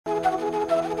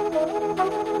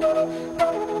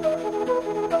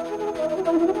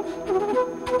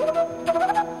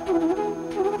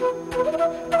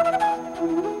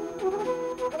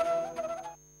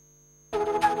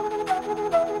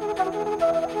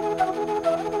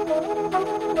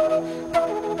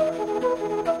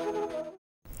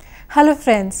Hello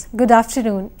friends, good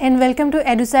afternoon and welcome to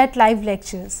EduSat Live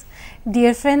Lectures.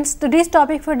 Dear friends, today's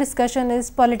topic for discussion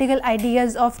is political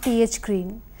ideas of T.H.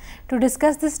 Green. To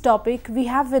discuss this topic, we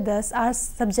have with us our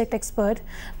subject expert,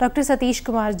 Dr. Satish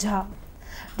Kumar Jha.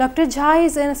 Dr. Jha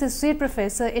is an associate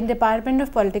professor in Department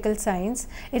of Political Science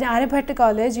in Aryabhatta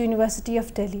College, University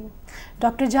of Delhi.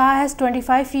 Dr. Jha has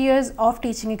 25 years of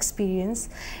teaching experience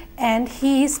and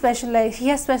he has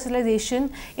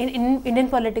specialization in Indian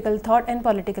political thought and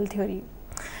political theory.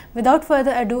 Without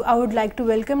further ado, I would like to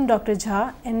welcome Dr.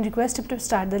 Jha and request him to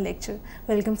start the lecture.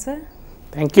 Welcome, sir.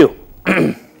 Thank you.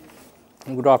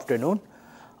 Good afternoon.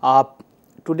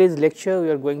 Today's lecture we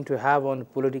are going to have on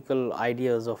political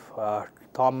ideas of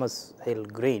Thomas Hill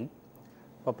Green,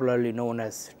 popularly known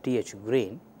as T.H.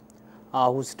 Green,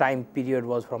 whose time period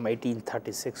was from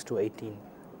 1836 to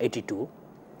 1882.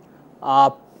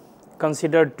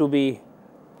 Considered to be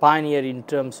pioneer in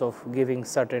terms of giving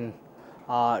certain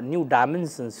new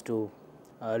dimensions to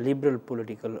liberal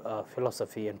political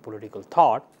philosophy and political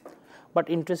thought. But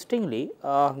interestingly,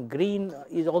 Green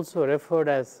is also referred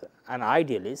as an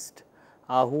idealist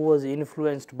who was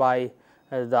influenced by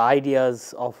the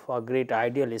ideas of great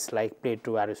idealists like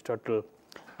Plato, Aristotle,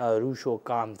 Rousseau,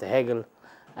 Kant, Hegel,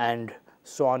 and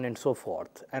so on and so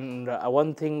forth. And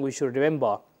one thing we should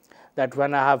remember, that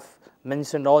when I have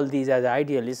mentioned all these as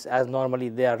idealists, as normally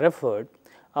they are referred,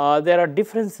 there are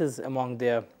differences among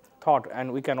their thought,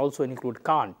 and we can also include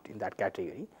Kant in that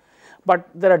category. But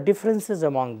there are differences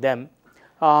among them.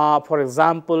 For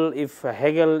example, if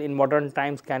Hegel in modern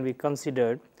times can be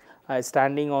considered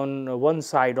standing on one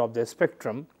side of the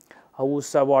spectrum, who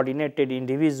subordinated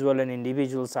individual and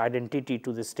individual's identity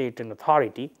to the state and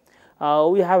authority,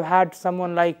 we have had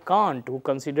someone like Kant who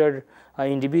considered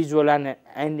individual and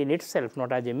end in itself,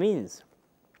 not as a means.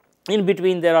 In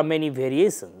between there are many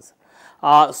variations.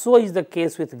 So is the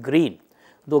case with Green,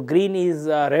 though Green is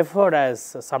referred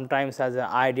as sometimes as an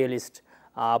idealist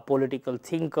political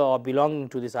thinker or belonging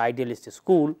to this idealist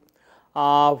school,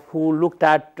 who looked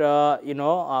at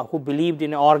who believed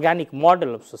in an organic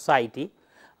model of society.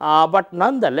 But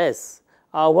nonetheless,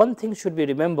 one thing should be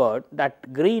remembered,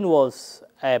 that Green was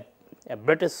a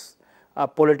British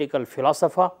political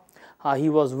philosopher. He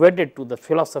was wedded to the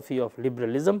philosophy of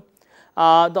liberalism.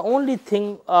 The only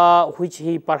thing which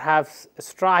he perhaps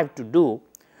strived to do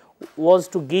was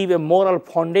to give a moral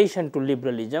foundation to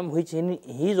liberalism, which in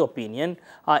his opinion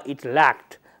it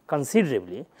lacked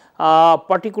considerably,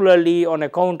 particularly on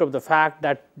account of the fact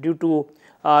that due to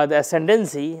the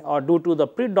ascendancy or due to the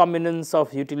predominance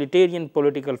of utilitarian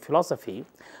political philosophy,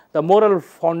 the moral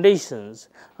foundations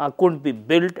could not be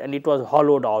built and it was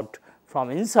hollowed out from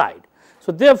inside.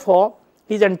 So, therefore,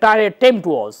 his entire attempt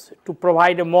was to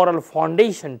provide a moral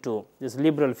foundation to this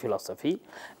liberal philosophy,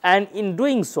 and in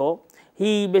doing so,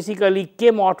 he basically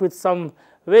came out with some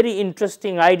very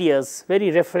interesting ideas, very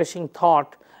refreshing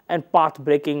thought and path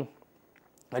breaking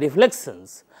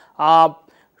reflections to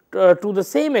the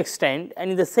same extent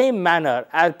and in the same manner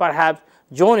as perhaps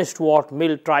John Stuart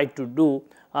Mill tried to do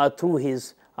through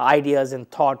his ideas and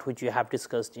thought, which we have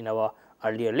discussed in our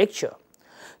earlier lecture.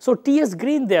 So, T.S.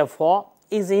 Green therefore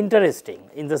is interesting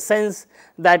in the sense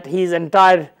that his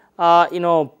entire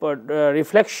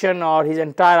reflection or his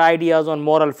entire ideas on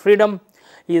moral freedom,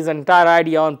 his entire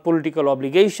idea on political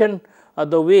obligation,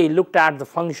 the way he looked at the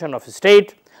function of a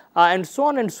state and so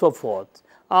on and so forth,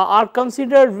 are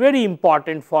considered very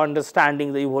important for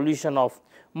understanding the evolution of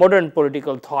modern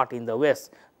political thought in the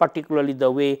West, particularly the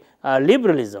way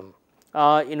liberalism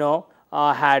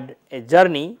had a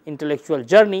journey, intellectual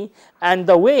journey, and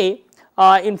the way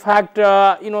in fact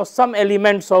some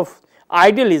elements of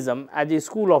idealism as a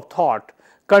school of thought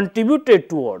contributed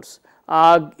towards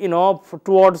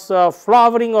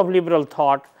flowering of liberal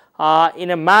thought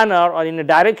in a manner or in a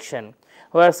direction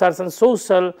where certain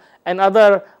social and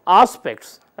other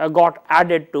aspects got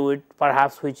added to it,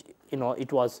 perhaps which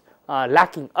it was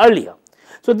lacking earlier.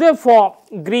 So, therefore,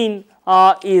 Green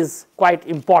is quite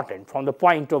important from the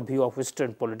point of view of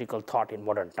Western political thought in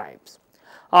modern times.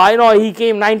 He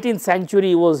came 19th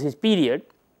century was his period,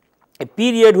 a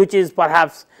period which is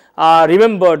perhaps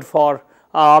remembered for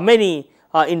many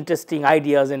interesting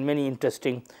ideas and many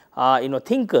interesting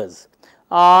thinkers.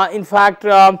 In fact,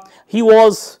 he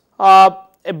was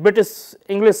a British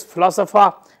English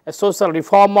philosopher, a social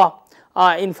reformer.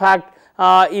 In fact,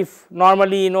 if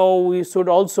normally we should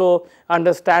also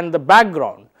understand the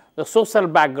background, the social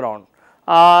background,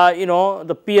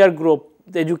 the peer group,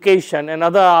 the education and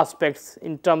other aspects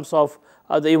in terms of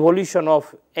the evolution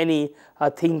of any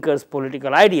thinker's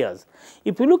political ideas.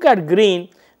 If you look at Green,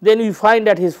 then we find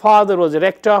that his father was a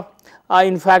rector.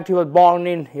 In fact, he was born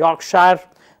in Yorkshire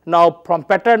Now, from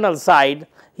paternal side,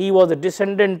 he was a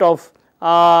descendant of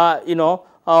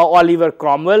Oliver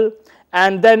Cromwell,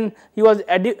 and then he was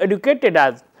educated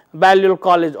at Balliol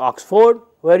College, Oxford,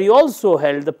 where he also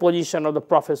held the position of the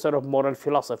professor of moral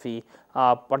philosophy,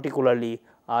 particularly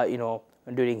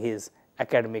during his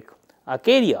academic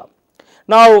career.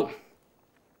 Now,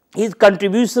 his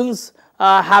contributions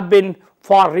have been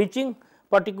far reaching,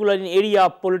 particularly in area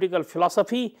of political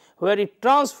philosophy, where he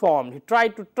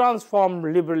tried to transform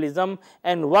liberalism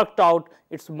and worked out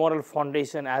its moral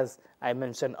foundation, as I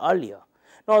mentioned earlier.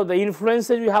 Now, the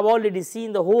influences we have already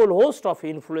seen, the whole host of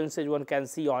influences one can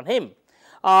see on him.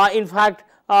 In fact,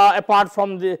 apart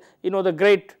from the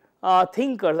great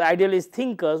thinkers, idealist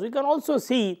thinkers, we can also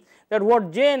see that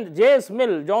what John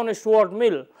Stuart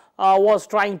Mill was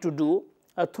trying to do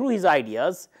through his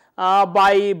ideas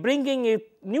by bringing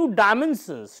new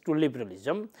dimensions to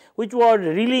liberalism, which were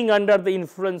reeling under the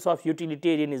influence of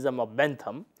utilitarianism of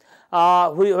Bentham,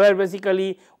 where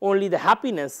basically only the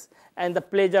happiness and the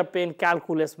pleasure pain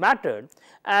calculus mattered,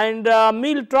 and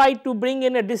Mill tried to bring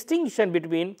in a distinction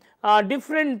between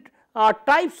different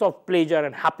types of pleasure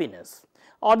and happiness,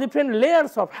 or different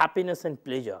layers of happiness and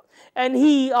pleasure, and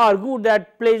he argued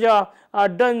that pleasure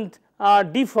does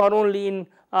not differ only in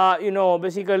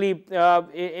basically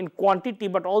in quantity,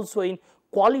 but also in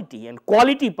quality, and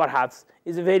quality perhaps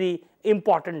is a very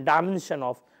important dimension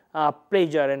of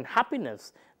pleasure and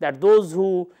happiness, that those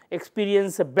who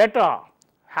experience a better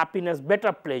happiness,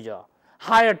 better pleasure,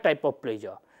 higher type of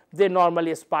pleasure, they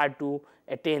normally aspire to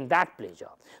attain that pleasure.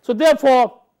 So,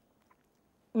 therefore,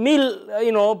 Mill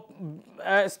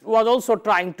was also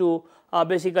trying to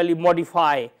basically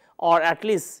modify or at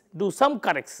least do some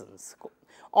corrections,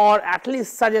 or at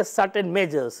least suggest certain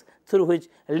measures through which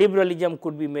liberalism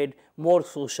could be made more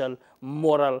social,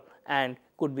 moral, and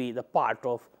could be the part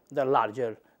of the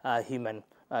larger human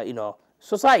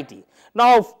society.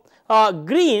 Now,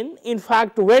 Green in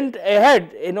fact went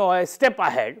ahead, a step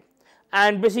ahead,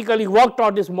 and basically worked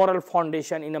out this moral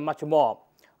foundation in a much more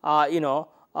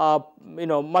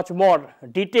much more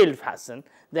detailed fashion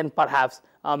than perhaps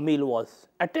Mill was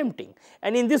attempting.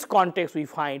 And in this context, we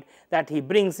find that he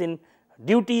brings in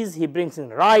duties, he brings in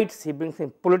rights, he brings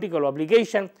in political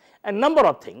obligation, and number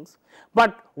of things.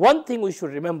 But one thing we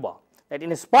should remember, that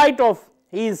in spite of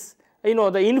his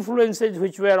the influences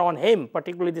which were on him,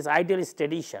 particularly this idealist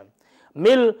tradition,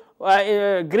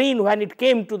 Green, when it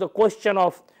came to the question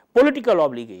of political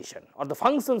obligation or the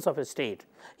functions of a state,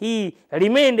 he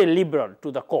remained a liberal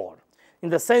to the core, in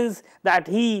the sense that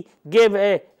he gave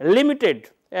a limited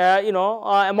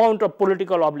amount of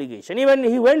political obligation. Even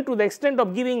he went to the extent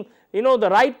of giving the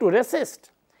right to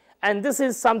resist, and this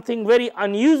is something very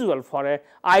unusual for a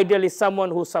idealist, someone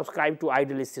who subscribed to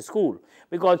idealist school,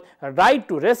 because a right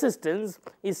to resistance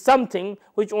is something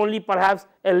which only perhaps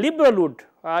a liberal would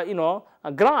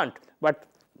grant, but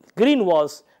Green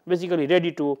was basically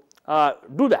ready to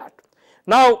do that.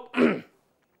 Now,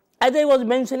 as I was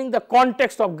mentioning, the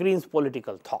context of Green's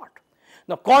political thought.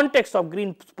 The context of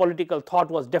Green's political thought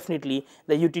was definitely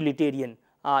the utilitarian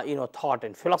thought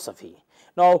and philosophy.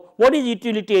 Now, what is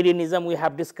utilitarianism? We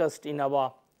have discussed in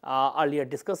our earlier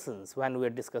discussions when we were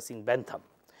discussing Bentham.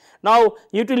 Now,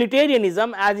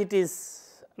 utilitarianism, as it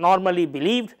is normally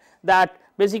believed, that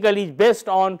basically is based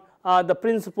on the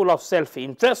principle of self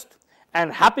interest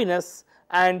and happiness,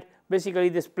 and basically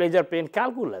this pleasure pain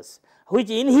calculus, which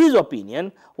in his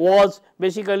opinion was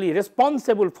basically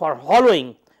responsible for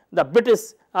hollowing the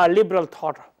British liberal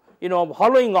thought,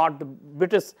 hollowing out the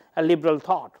British liberal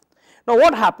thought. Now,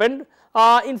 what happened?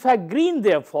 In fact, Green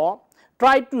therefore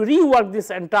tried to rework this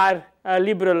entire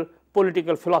liberal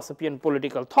political philosophy and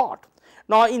political thought.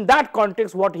 Now, in that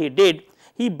context, what he did,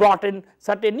 he brought in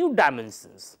certain new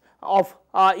dimensions of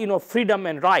freedom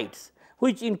and rights,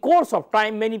 which in course of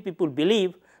time many people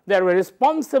believe they were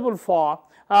responsible for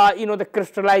the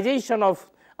crystallization of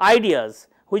ideas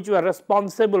which were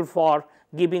responsible for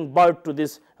giving birth to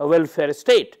this welfare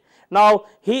state. Now,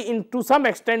 to some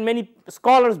extent many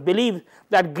scholars believe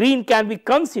that Green can be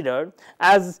considered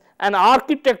as an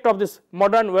architect of this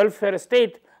modern welfare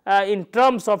state in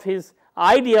terms of his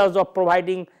ideas of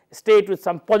providing state with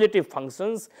some positive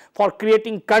functions for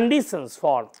creating conditions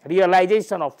for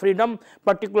realization of freedom,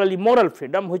 particularly moral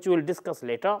freedom, which we will discuss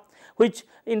later, which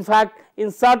in fact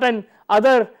in certain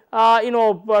other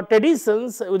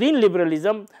traditions within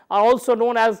liberalism are also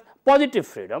known as positive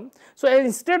freedom. So,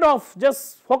 instead of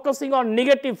just focusing on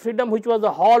negative freedom, which was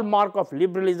the hallmark of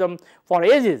liberalism for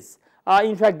ages,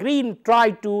 in fact Green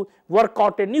tried to work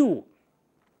out a new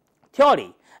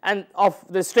theory and of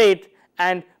the state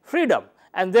and freedom,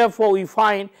 and therefore we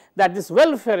find that this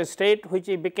welfare state, which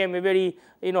became a very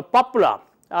popular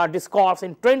discourse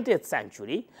in 20th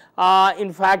century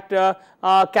in fact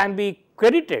can be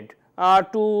credited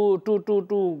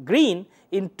to Green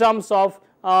in terms of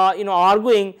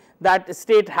arguing that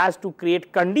state has to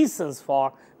create conditions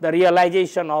for the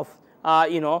realization of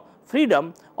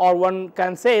freedom, or one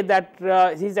can say that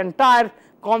his entire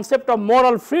concept of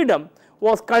moral freedom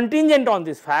was contingent on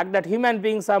this fact that human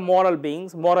beings are moral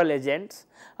beings, moral agents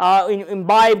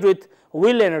imbibed with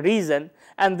will and reason,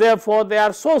 and therefore they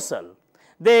are social.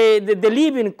 They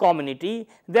live in community,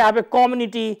 they have a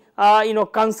community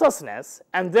consciousness,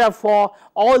 and therefore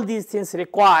all these things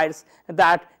requires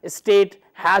that a state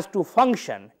has to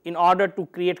function in order to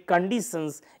create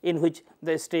conditions in which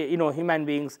the state human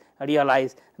beings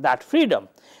realize that freedom.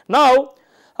 Now,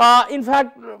 in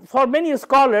fact, for many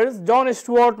scholars, John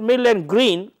Stuart Mill and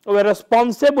Green were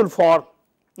responsible for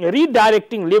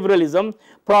redirecting liberalism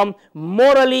from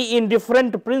morally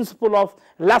indifferent principle of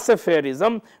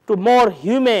laissez-faireism to more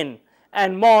humane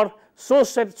and more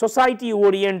society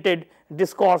oriented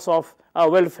discourse of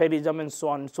welfareism and so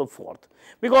on and so forth.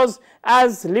 Because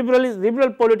as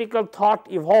liberal political thought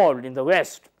evolved in the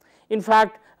West, in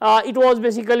fact it was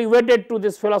basically wedded to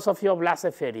this philosophy of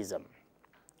laissez-faireism,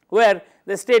 where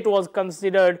the state was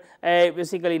considered a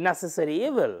basically necessary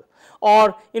evil,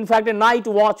 or in fact a night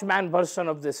watchman version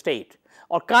of the state,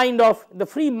 or kind of the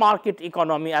free market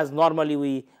economy as normally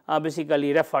we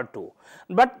basically refer to.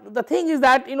 But the thing is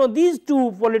that these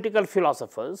two political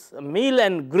philosophers, Mill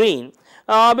and Green,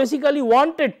 basically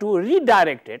wanted to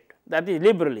redirect it, that is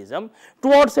liberalism,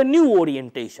 towards a new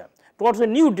orientation, towards a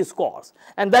new discourse,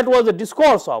 and that was the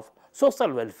discourse of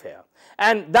social welfare,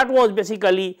 and that was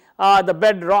basically the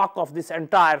bedrock of this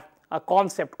entire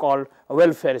concept called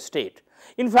welfare state.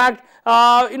 In fact,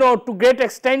 to great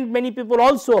extent many people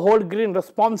also hold Green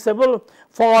responsible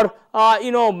for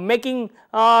making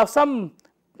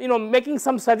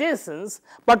some suggestions,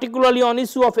 particularly on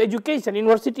issue of education,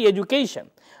 university education.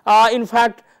 In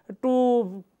fact,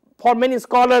 for many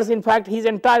scholars, in fact, his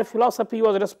entire philosophy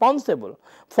was responsible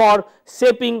for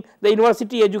shaping the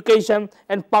university education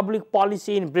and public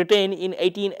policy in Britain in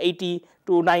 1880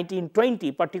 to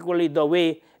 1920, particularly the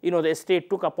way the state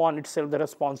took upon itself the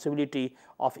responsibility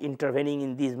of intervening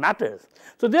in these matters.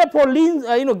 So therefore,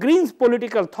 Green's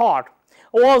political thought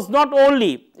was not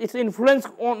only, its influence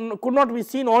could not be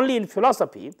seen only in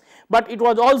philosophy, but it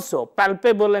was also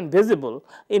palpable and visible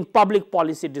in public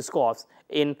policy discourse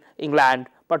in England,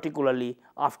 particularly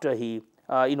after he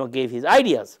gave his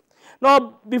ideas.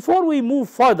 Now, before we move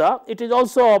further, it is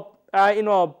also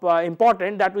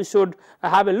important that we should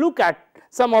have a look at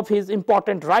some of his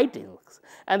important writings,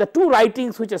 and the two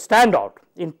writings which stand out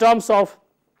in terms of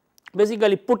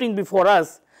basically putting before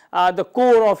us the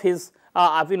core of his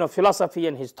philosophy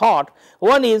and his thought.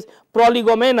 One is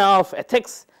Prolegomena of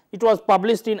Ethics. It was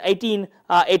published in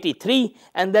 1883,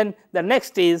 and then the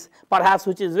next is perhaps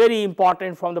which is very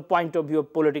important from the point of view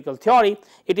of political theory.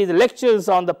 It is Lectures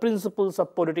on the Principles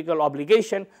of Political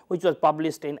Obligation, which was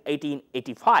published in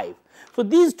 1885. So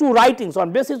these two writings,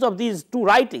 on basis of these two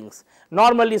writings,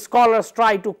 normally scholars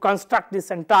try to construct this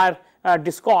entire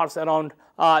discourse around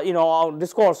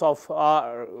discourse of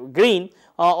Green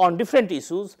on different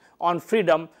issues, on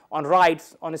freedom, on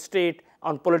rights, on state,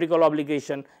 on political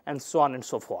obligation, and so on and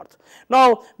so forth.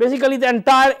 Now, basically the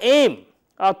entire aim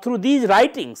through these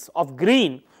writings of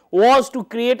Green was to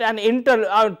create an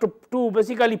to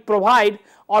basically provide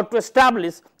or to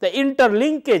establish the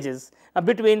interlinkages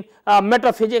between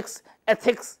metaphysics,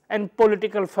 ethics, and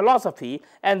political philosophy,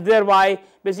 and thereby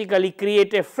basically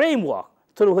create a framework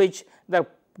through which the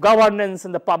governance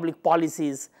and the public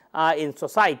policies in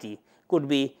society could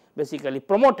be basically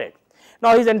promoted.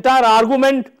 Now, his entire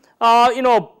argument,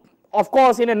 of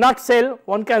course, in a nutshell,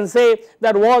 one can say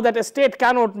that was that a state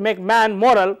cannot make man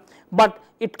moral, but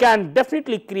it can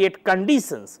definitely create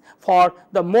conditions for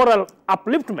the moral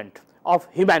upliftment of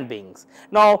human beings.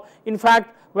 Now, in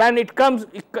fact, when it comes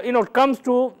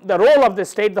to the role of the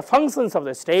state, the functions of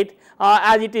the state,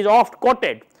 as it is oft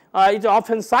quoted, it is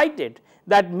often cited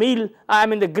that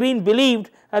the Green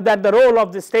believed that the role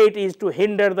of the state is to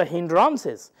hinder the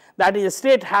hindrances, that is, the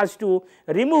state has to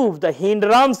remove the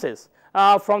hindrances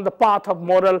from the path of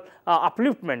moral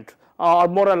upliftment or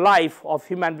moral life of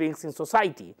human beings in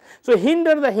society. So,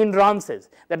 hinder the hindrances,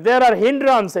 that there are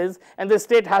hindrances and the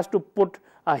state has to put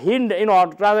a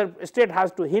rather state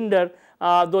has to hinder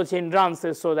those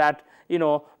hindrances, so that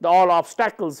all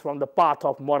obstacles from the path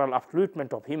of moral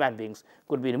upliftment of human beings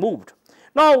could be removed.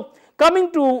 Now,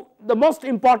 coming to the most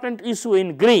important issue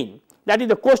in Green, that is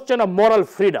the question of moral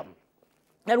freedom.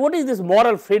 And what is this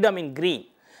moral freedom in Green?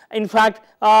 In fact,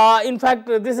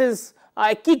 this is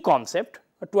a key concept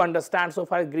to understand so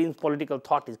far as Green's political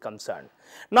thought is concerned.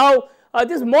 Now,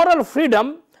 this moral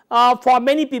freedom for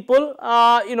many people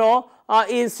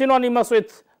is synonymous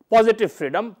with positive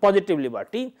freedom, positive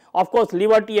liberty. Of course,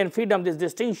 liberty and freedom, this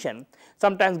distinction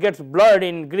sometimes gets blurred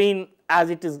in Green, as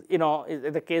it is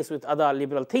is the case with other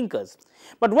liberal thinkers.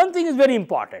 But one thing is very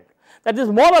important, that this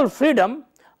moral freedom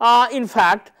in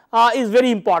fact is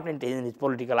very important in his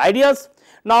political ideas.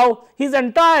 Now, his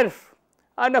entire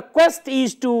quest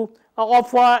is to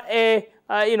offer a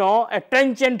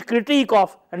trenchant critique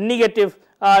of negative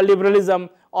liberalism,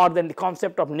 or the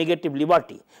concept of negative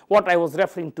liberty. What I was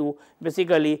referring to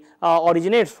basically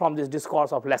originates from this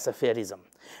discourse of laissez-faireism.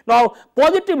 Now,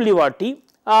 positive liberty,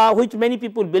 which many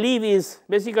people believe is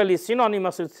basically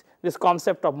synonymous with this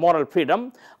concept of moral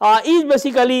freedom, is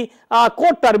basically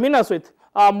coterminous with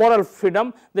moral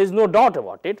freedom. There is no doubt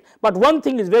about it, but one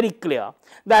thing is very clear,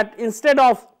 that instead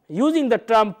of using the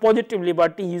term positive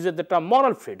liberty, he uses the term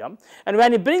moral freedom, and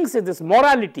when he brings in this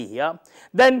morality here,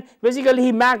 then basically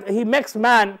he makes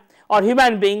man or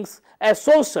human beings a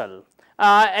social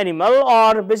animal,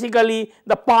 or basically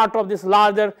the part of this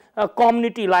larger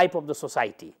community life of the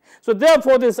society. So,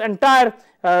 therefore, this entire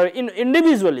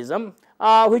individualism,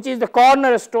 which is the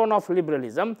cornerstone of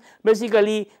liberalism,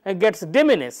 basically gets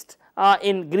diminished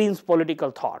in Green's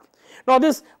political thought. Now,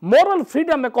 this moral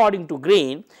freedom, according to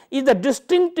Green, is the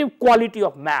distinctive quality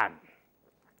of man.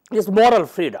 This moral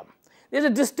freedom is a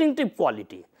distinctive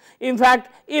quality. In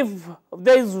fact, if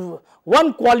there is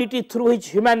one quality through which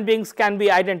human beings can be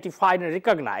identified and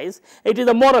recognized, it is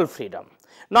the moral freedom.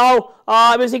 Now,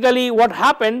 basically what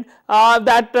happened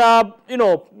that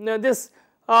this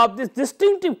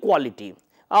distinctive quality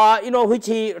which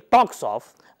he talks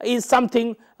of is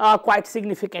something quite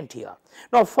significant here.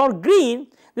 Now, for Green,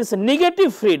 this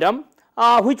negative freedom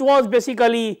which was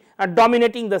basically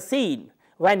dominating the scene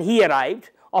when he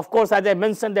arrived. Of course, as I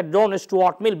mentioned that John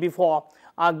Stuart Mill before,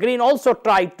 Green also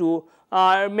tried to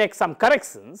make some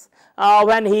corrections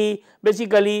when he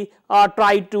basically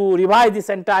tried to revise this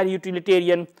entire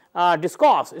utilitarian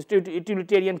discourse,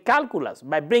 utilitarian calculus,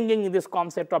 by bringing in this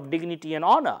concept of dignity and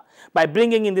honor, by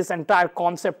bringing in this entire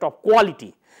concept of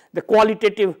quality, the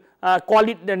qualitative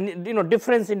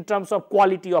difference in terms of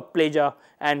quality of pleasure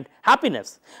and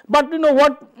happiness. But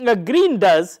what Green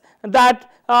does,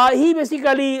 that he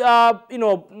basically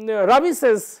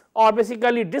rubbishes or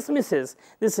basically dismisses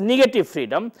this negative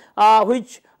freedom,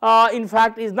 which in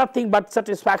fact is nothing but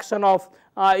satisfaction of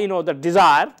the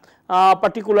desire,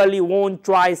 particularly own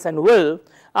choice and will,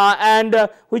 and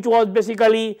which was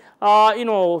basically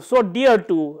so dear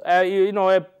to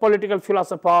a political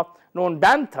philosopher known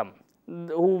Bentham,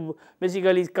 who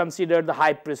basically is considered the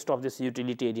high priest of this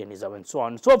utilitarianism and so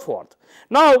on and so forth.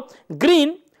 Now,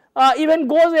 Green even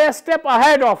goes a step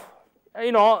ahead of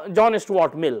John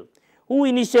Stuart Mill, who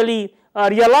initially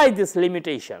realized this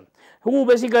limitation, who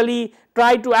basically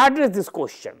tried to address this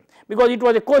question, because it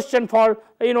was a question for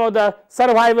the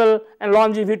survival and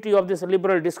longevity of this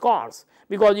liberal discourse,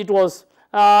 because it was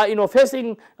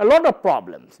facing a lot of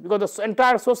problems, because the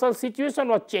entire social situation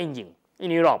was changing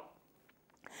in Europe.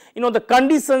 The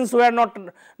conditions were not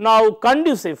now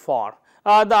conducive for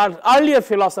the earlier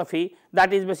philosophy,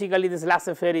 that is basically this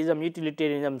laissez-faireism,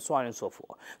 utilitarianism, so on and so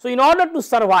forth. So, in order to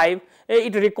survive,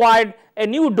 it required a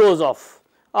new dose of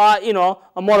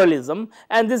moralism,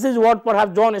 and this is what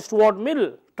perhaps John Stuart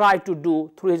Mill tried to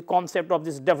do through his concept of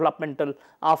this developmental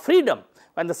freedom.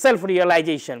 When the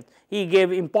self-realization, he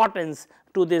gave importance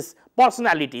to this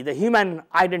personality, the human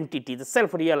identity, the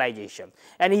self-realization,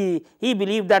 and he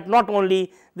believed that not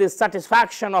only this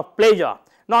satisfaction of pleasure,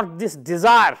 not this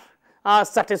desire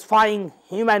satisfying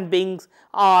human beings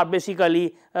are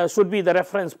basically should be the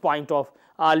reference point of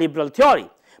liberal theory,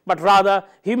 but rather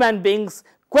human beings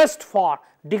quest for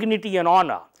dignity and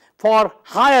honor, for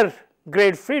higher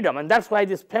grade freedom, and that is why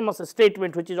this famous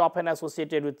statement, which is often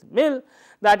associated with Mill,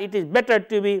 that it is better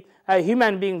to be a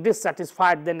human being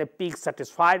dissatisfied than a pig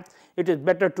satisfied. It is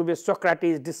better to be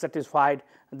Socrates dissatisfied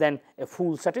than a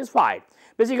fool satisfied.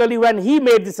 Basically, when he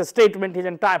made this statement, his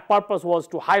entire purpose was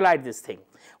to highlight this thing,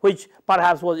 which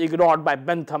perhaps was ignored by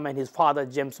Bentham and his father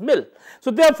James Mill. So,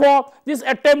 therefore, this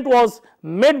attempt was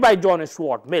made by John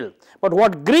Stuart Mill, but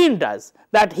what Green does,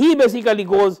 that he basically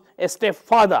goes a step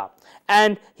further,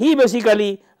 and he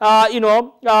basically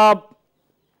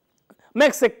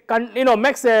makes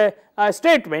a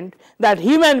statement that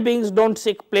human beings do not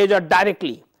seek pleasure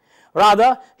directly.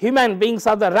 Rather, human beings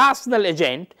are the rational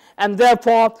agent, and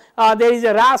therefore, there is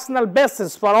a rational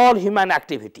basis for all human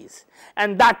activities,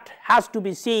 and that has to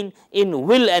be seen in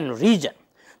will and reason.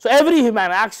 So, every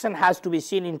human action has to be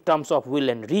seen in terms of will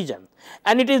and reason,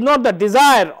 and it is not the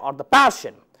desire or the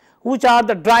passion which are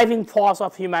the driving force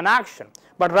of human action,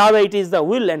 but rather it is the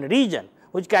will and reason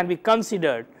which can be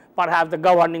considered perhaps the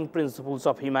governing principles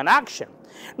of human action.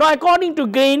 Now, according to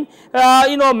Green,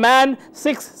 man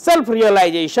seeks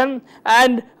self-realization,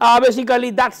 and basically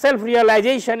that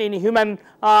self-realization in human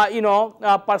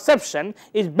perception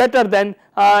is better than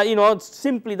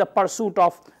simply the pursuit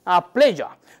of pleasure.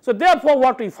 So, therefore,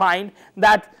 what we find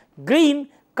that Green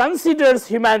considers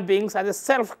human beings as a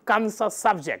self-conscious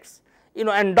subjects,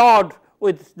 endowed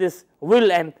with this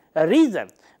will and reason,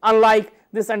 unlike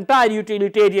this entire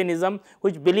utilitarianism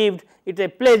which believed it a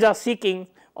pleasure seeking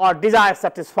or desire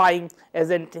satisfying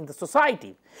agent in the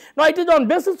society. Now, it is on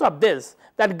basis of this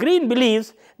that Green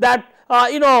believes that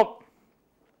there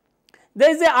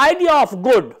is an idea of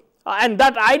good, and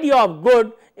that idea of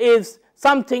good is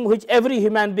something which every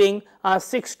human being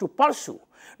seeks to pursue.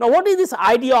 Now, what is this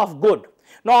idea of good?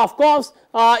 Now, of course,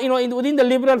 within the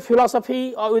liberal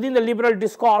philosophy or within the liberal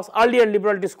discourse, earlier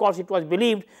liberal discourse, it was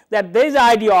believed that there is an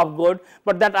idea of good,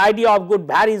 but that idea of good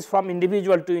varies from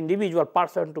individual to individual,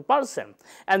 person to person,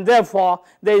 and therefore,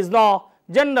 there is no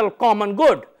general common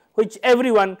good which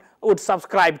everyone would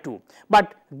subscribe to.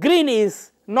 But Green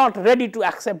is not ready to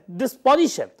accept this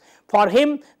position. For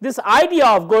him, this idea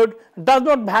of good does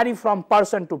not vary from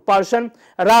person to person,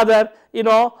 rather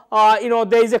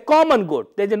there is a common good,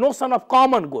 there is a notion of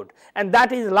common good, and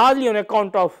that is largely on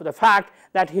account of the fact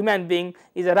that human being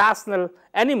is a rational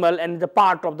animal and is a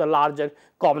part of the larger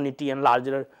community and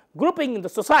larger grouping in the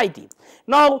society.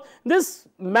 Now, this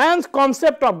man's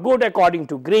concept of good according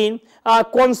to Green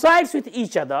coincides with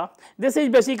each other. This is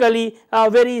basically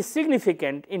very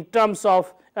significant in terms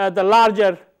of the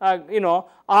larger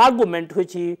argument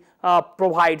which he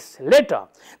provides later,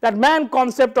 that man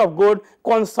concept of good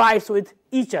coincides with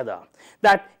each other,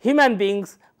 that human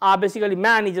beings are basically,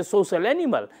 man is a social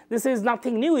animal. This is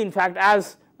nothing new, in fact,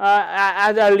 as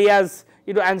early as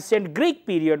ancient Greek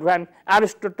period, when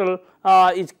Aristotle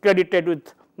is credited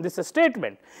with this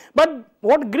statement. But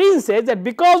what Green says, that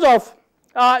because of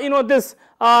this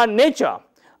nature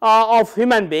of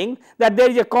human being, that there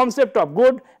is a concept of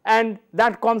good, and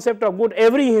that concept of good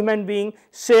every human being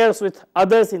shares with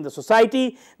others in the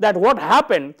society, that what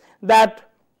happened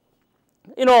that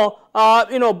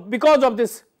because of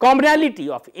this commonality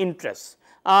of interests,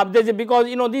 because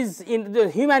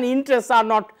the human interests are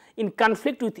not in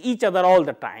conflict with each other all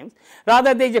the time,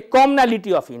 rather there is a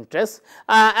commonality of interests,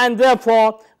 and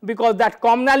therefore, because that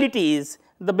commonality is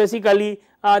basically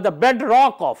the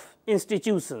bedrock of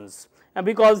institutions, and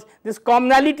because this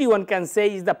commonality, one can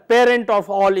say, is the parent of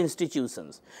all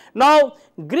institutions. Now,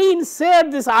 Green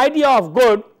shared this idea of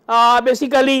good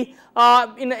basically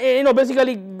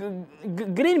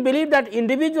Green believed that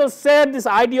individuals share this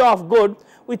idea of good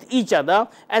with each other,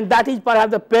 and that is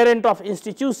perhaps the parent of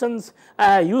institutions,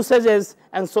 usages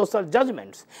and social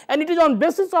judgments. And it is on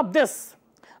basis of this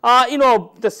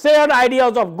the shared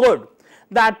ideas of good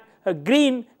that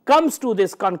Green comes to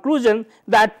this conclusion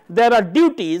that there are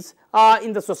duties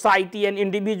in the society, and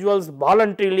individuals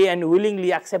voluntarily and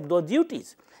willingly accept those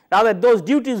duties. Rather, those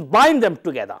duties bind them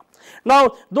together.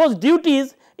 Now, those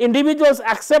duties, individuals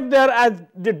accept as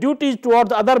the duties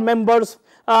towards other members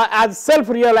as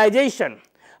self-realization,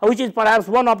 which is perhaps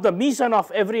one of the mission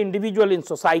of every individual in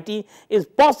society, is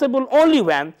possible only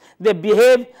when they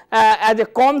behave as a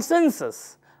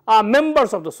consensus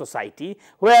members of the society,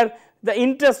 where the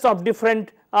interests of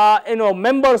different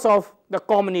members of the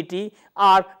community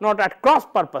are not at cross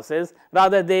purposes,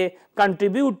 rather they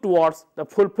contribute towards the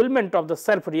fulfillment of the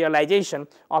self-realization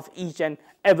of each and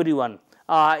everyone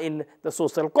in the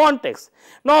social context.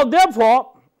 Now,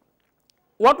 therefore,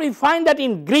 what we find that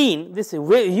in Green, this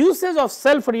usage of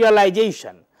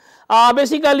self-realization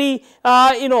basically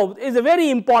is a very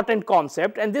important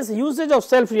concept, and this usage of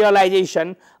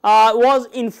self-realization was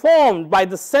informed by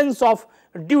the sense of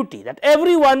duty, that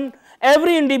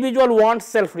every individual wants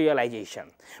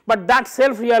self-realization, but that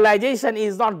self-realization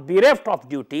is not bereft of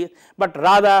duty, but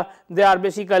rather they are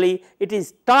basically, it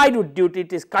is tied with duty,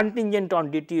 it is contingent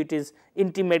on duty, it is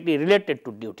intimately related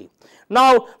to duty.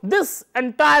 Now, this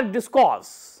entire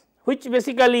discourse, which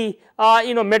basically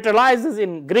materializes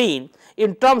in Green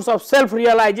in terms of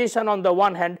self-realization on the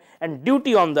one hand and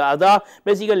duty on the other,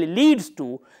 basically leads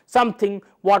to something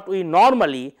what we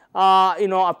normally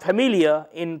are familiar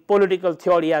in political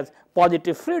theory as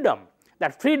positive freedom.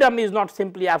 That freedom is not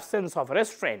simply absence of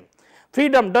restraint.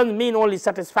 Freedom does not mean only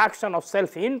satisfaction of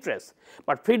self-interest,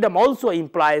 but freedom also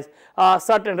implies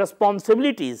certain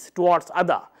responsibilities towards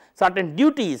other, certain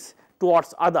duties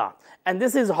towards other, and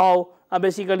this is how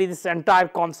basically this entire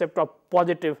concept of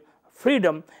positive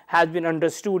freedom has been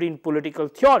understood in political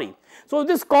theory. So,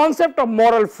 this concept of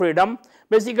moral freedom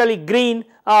basically Green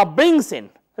brings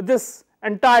in this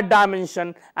entire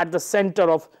dimension at the center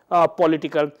of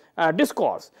political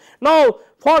discourse. Now,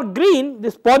 for Green,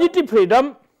 this positive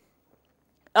freedom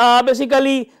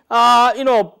basically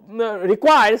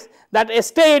requires that a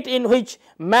state in which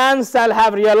man shall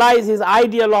have realized his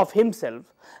ideal of himself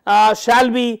shall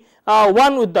be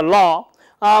one with the law,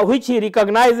 which he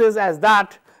recognizes as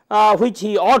that which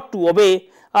he ought to obey.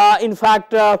 In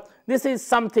fact, this is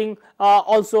something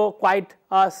also quite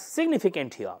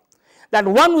significant here, that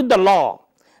one with the law,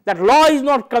 that law is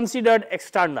not considered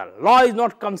external, law is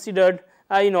not considered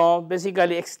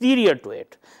basically exterior to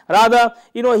it. Rather,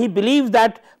 he believes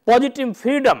that positive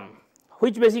freedom,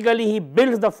 which basically he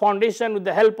builds the foundation with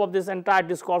the help of this entire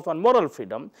discourse on moral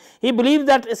freedom. He believes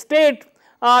that a state,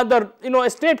 a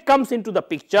state comes into the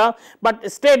picture, but a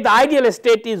state, the ideal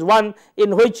state is one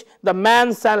in which the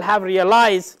man shall have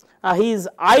realized his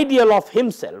ideal of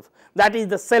himself, that is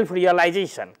the self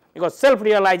realization, because self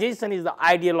realization is the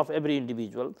ideal of every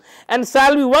individual, and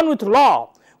shall be one with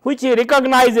law, which he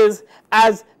recognizes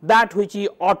as that which he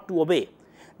ought to obey,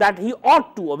 that he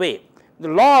ought to obey. The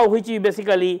law which he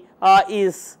basically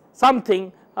is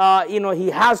something he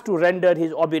has to render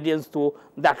his obedience to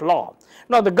that law.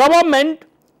 Now, the government,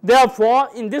 therefore,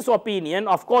 in this opinion,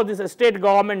 of course, this state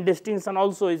government distinction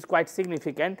also is quite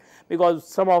significant, because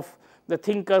some of the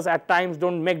thinkers at times do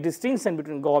not make distinction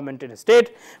between government and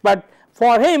state, but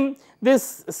for him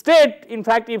this state, in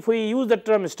fact, if we use the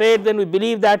term state, then we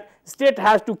believe that state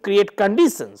has to create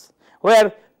conditions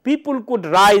where people could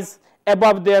rise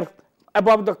above the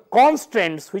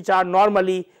constraints which are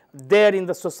normally there in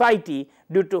the society,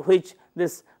 due to which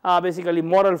this basically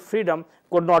moral freedom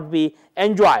could not be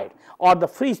enjoyed, or the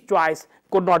free choice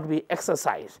could not be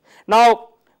exercised.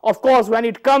 Now, of course, when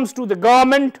it comes to the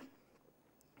government,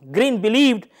 Green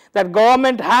believed that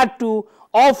government had to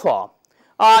offer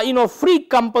free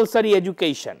compulsory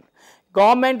education.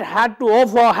 Government has to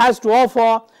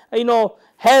offer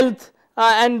health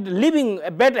and living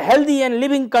better, healthy and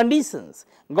living conditions.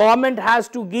 Government has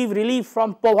to give relief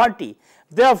from poverty.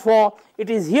 Therefore, it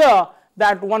is here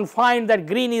that one finds that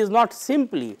Green is not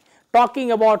simply talking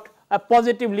about a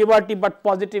positive liberty, but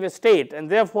positive state, and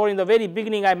therefore, in the very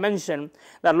beginning I mentioned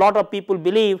that a lot of people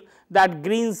believe that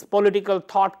Green's political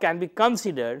thought can be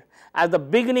considered as the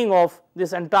beginning of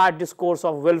this entire discourse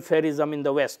of welfarism in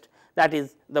the West, that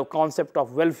is the concept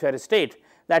of welfare state,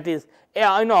 that is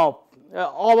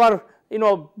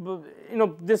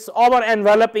this over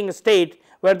enveloping state,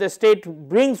 where the state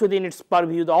brings within its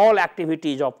purview the all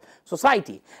activities of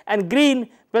society. And Green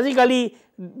basically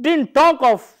did not talk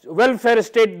of welfare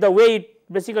state the way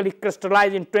it basically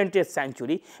crystallized in 20th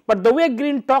century, but the way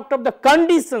Green talked of the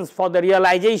conditions for the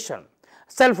realization,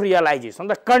 self realization,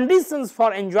 the conditions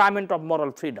for enjoyment of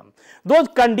moral freedom. Those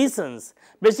conditions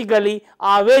basically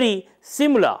are very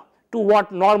similar to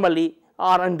what normally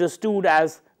are understood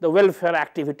as the welfare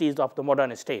activities of the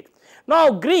modern state.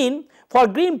 Now, for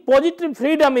Green, positive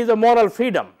freedom is a moral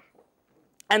freedom,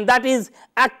 and that is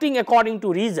acting according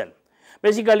to reason,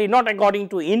 basically not according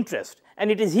to interest, and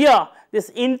it is here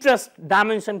this interest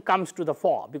dimension comes to the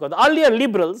fore, because the earlier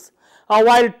liberals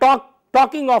while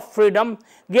talking of freedom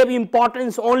gave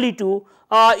importance only to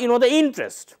the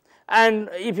interest, and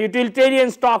if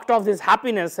utilitarians talked of this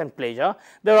happiness and pleasure,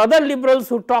 there are other liberals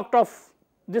who talked of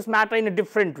this matter in a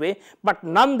different way, but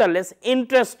nonetheless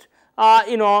interest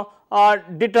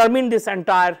determined this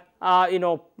entire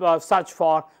search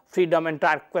for freedom,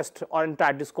 entire quest or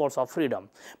entire discourse of freedom.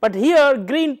 But here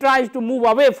Green tries to move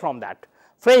away from that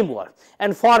framework,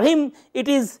 and for him it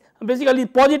is basically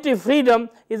positive freedom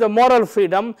is a moral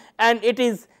freedom, and it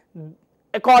is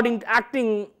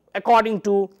acting according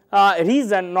to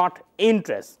reason, not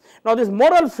interest. Now, this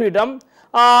moral freedom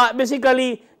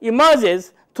basically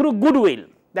emerges through goodwill,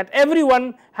 that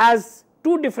everyone has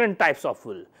two different types of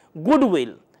will,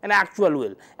 goodwill and actual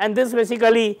will, and this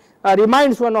basically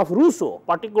reminds one of Rousseau,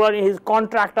 particularly in his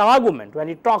contract argument, when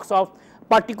he talks of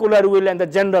particular will and the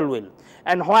general will,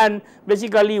 and when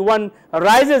basically one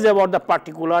rises about the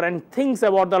particular and thinks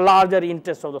about the larger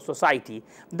interests of the society,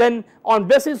 then on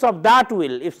basis of that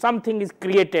will, if something is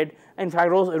created, in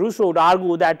fact Rousseau would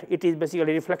argue that it is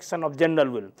basically a reflection of general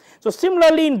will. So,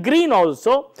 similarly in Green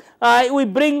also we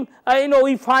bring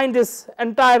we find this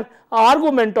entire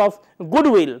argument of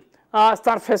goodwill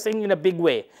surfacing in a big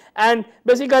way, and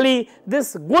basically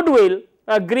this goodwill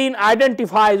Green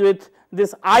identifies with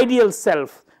this ideal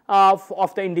self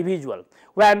of the individual,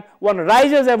 when one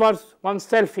rises above one's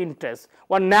self interest,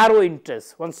 one narrow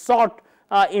interest, one short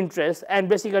interest, and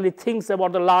basically thinks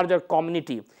about the larger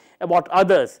community, about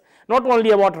others, not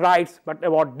only about rights, but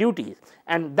about duties,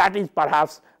 and that is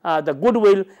perhaps the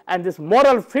goodwill, and this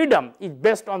moral freedom is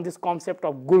based on this concept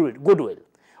of goodwill,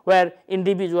 where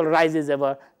individual rises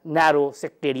over narrow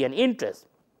sectarian interest.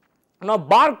 Now,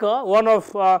 Barker, one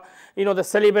of the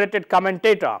celebrated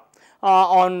commentator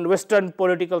on Western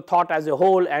political thought as a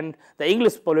whole and the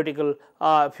English political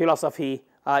philosophy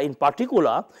in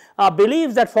particular,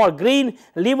 believes that for Green,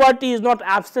 liberty is not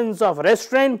absence of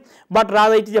restraint, but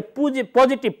rather it is a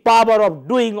positive power of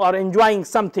doing or enjoying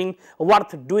something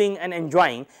worth doing and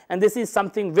enjoying, and this is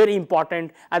something very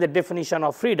important as a definition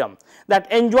of freedom,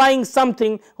 that enjoying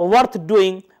something worth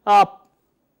doing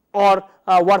or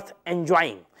worth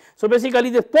enjoying. So, basically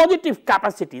the positive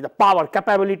capacity, the power,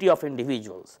 capability of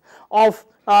individuals of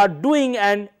doing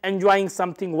and enjoying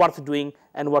something worth doing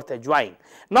and worth enjoying.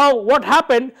 Now, what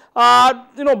happened,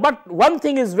 but one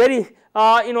thing is very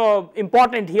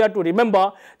important here to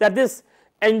remember, that this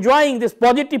enjoying, this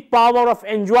positive power of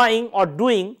enjoying or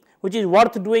doing, which is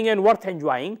worth doing and worth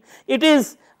enjoying, it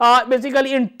is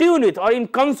basically in tune with or in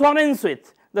consonance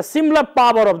with the similar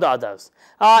power of the others.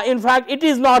 In fact, it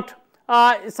is not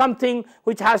something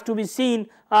which has to be seen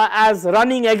as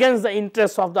running against the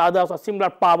interests of the others or similar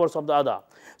powers of the other.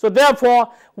 So,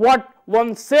 therefore, what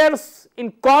one shares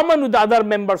in common with the other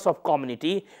members of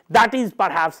community, that is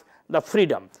perhaps the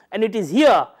freedom, and it is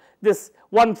here this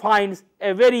one finds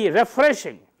a very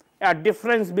refreshing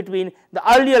difference between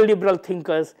the earlier liberal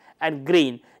thinkers and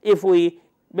Green, if we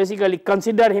basically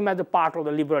consider him as a part of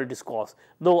the liberal discourse,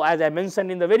 though as I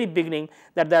mentioned in the very beginning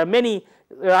that there are many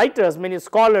writers, many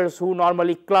scholars who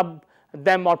normally club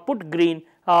them or put Green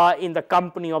in the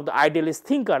company of the idealist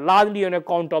thinker, largely on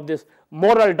account of this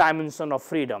moral dimension of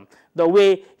freedom, the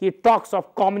way he talks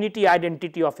of community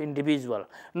identity of individual,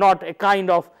 not a kind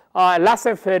of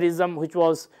laissez-faireism which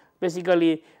was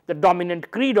basically the dominant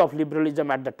creed of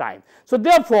liberalism at the time. So,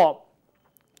 therefore,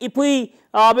 if we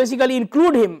basically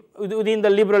include him within the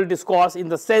liberal discourse in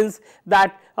the sense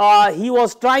that he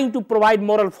was trying to provide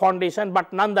moral foundation,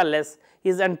 but nonetheless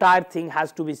his entire thing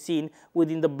has to be seen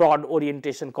within the broad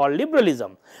orientation called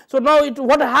liberalism. So, now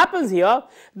what happens here,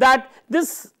 that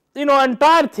this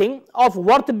entire thing of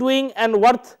worth doing and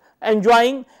worth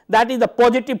enjoying, that is the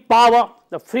positive power,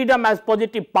 the freedom as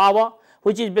positive power,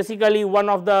 which is basically one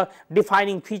of the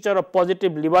defining feature of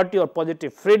positive liberty or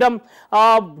positive freedom.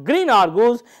 Green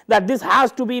argues that this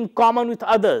has to be in common with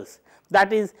others,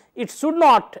 that is, it should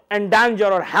not endanger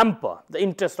or hamper the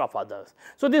interest of others.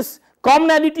 So, this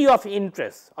commonality of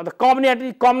interest or the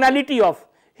commonality of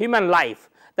human life,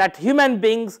 that human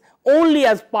beings only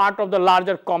as part of the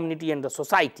larger community and the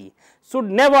society, should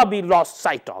never be lost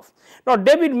sight of. Now,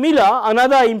 David Miller,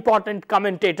 another important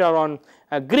commentator on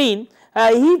Green,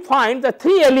 he finds the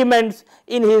three elements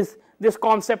in this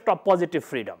concept of positive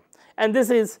freedom, and this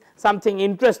is something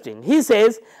interesting. He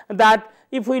says that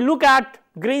if we look at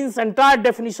Green's entire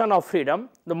definition of freedom,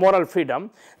 the moral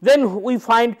freedom, then we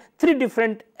find three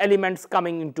different elements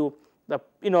coming into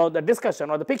the discussion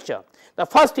or the picture. The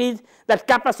first is that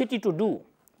capacity to do,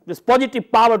 this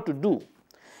positive power to do,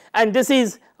 and this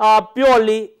is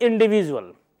purely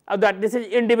individual, that this is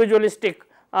individualistic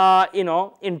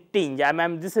in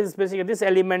tinge. This is basically, this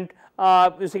element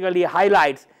basically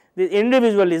highlights the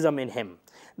individualism in him,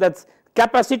 that's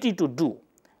capacity to do,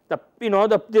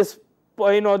 this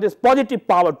positive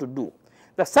power to do.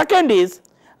 The second is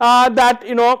that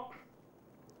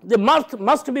they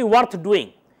must be worth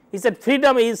doing. He said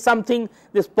freedom is something,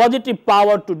 this positive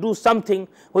power to do something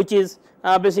which is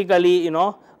basically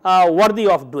worthy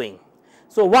of doing,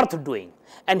 so worth doing.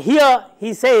 And here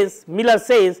he says, Miller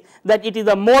says that it is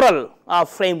a moral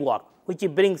framework which he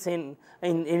brings in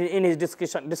his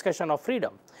discussion of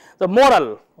freedom, the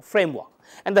moral framework.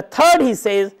 And the third, he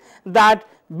says that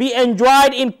be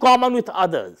enjoyed in common with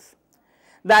others,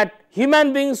 that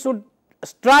human beings should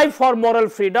strive for moral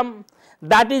freedom,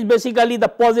 that is basically the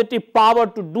positive power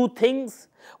to do things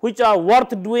which are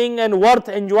worth doing and worth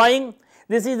enjoying.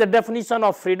 This is the definition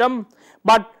of freedom.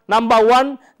 But number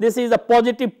one, this is a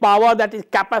positive power, that is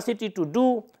capacity to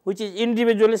do, which is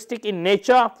individualistic in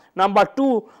nature. Number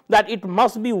two, that it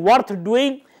must be worth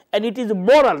doing, and it is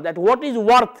moral, that what is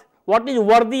worth, what is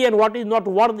worthy and what is not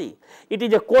worthy. It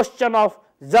is a question of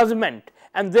judgment,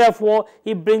 and therefore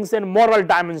he brings in moral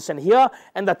dimension here.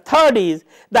 And the third is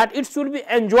that it should be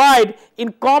enjoyed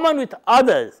in common with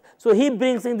others. So, he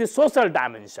brings in the social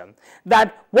dimension,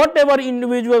 that whatever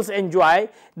individuals enjoy,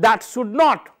 that should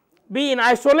not be in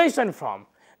isolation from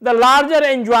the larger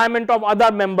enjoyment of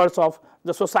other members of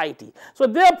the society. So,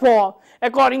 therefore,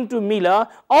 according to Miller,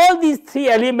 all these three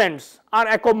elements are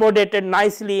accommodated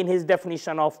nicely in his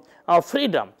definition of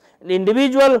freedom, the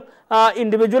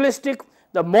individualistic,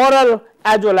 the moral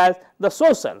as well as the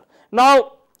social.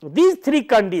 Now, these three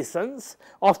conditions,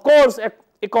 of course,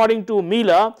 according to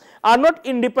Miller, are not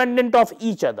independent of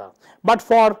each other, but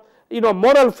for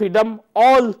moral freedom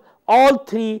all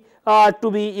three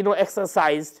to be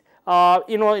exercised,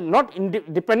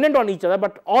 not dependent on each other,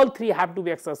 but all three have to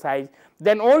be exercised,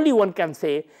 then only one can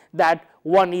say that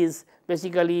one is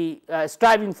basically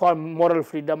striving for moral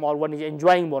freedom or one is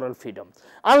enjoying moral freedom.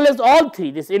 Unless all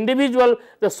three, this individual,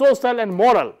 the social and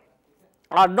moral,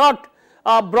 are not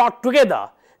brought together,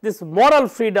 this moral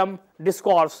freedom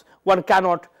discourse, one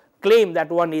cannot claim that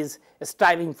one is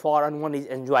striving for and one is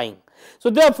enjoying. So,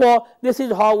 therefore, this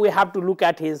is how we have to look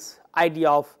at his idea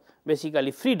of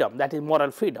basically freedom, that is moral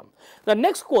freedom. The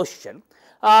next question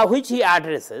which he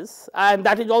addresses, and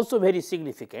that is also very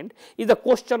significant, is the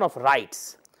question of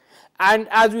rights. And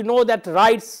as we know that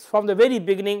rights from the very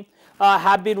beginning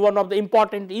have been one of the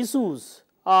important issues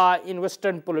in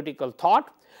Western political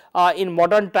thought in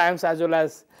modern times as well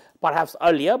as perhaps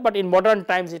earlier, but in modern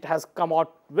times it has come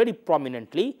out very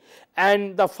prominently.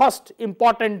 And the first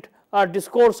important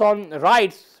discourse on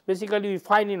rights basically we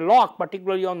find in Locke,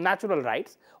 particularly on natural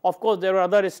rights. Of course, there are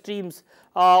other streams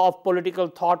of political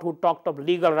thought who talked of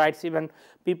legal rights, even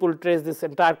people trace this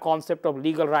entire concept of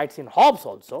legal rights in Hobbes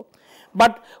also.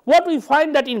 But what we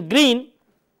find that in Green,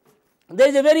 there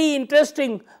is a very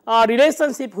interesting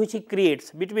relationship which he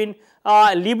creates between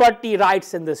liberty,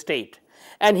 rights and the state.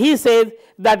 And he says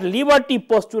that liberty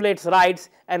postulates rights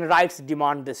and rights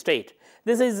demand the state.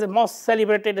 This is the most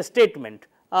celebrated statement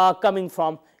coming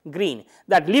from Green,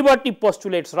 that liberty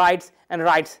postulates rights and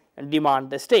rights demand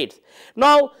the states.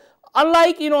 Now,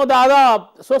 unlike the other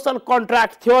social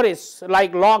contract theorists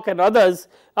like Locke and others,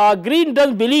 Green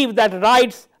does believe that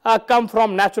rights come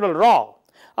from natural law.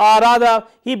 Rather,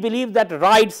 he believes that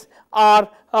rights are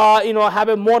have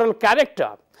a moral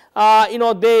character.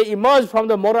 They emerge from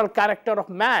the moral character of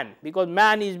man, because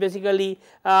man is basically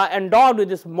endowed with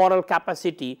this moral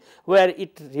capacity where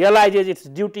it realizes its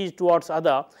duties towards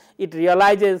other, it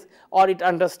realizes or it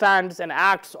understands and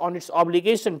acts on its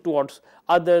obligation towards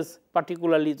others,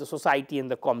 particularly the society and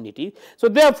the community. So,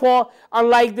 therefore,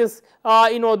 unlike this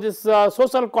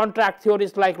social contract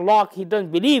theorists like Locke, he does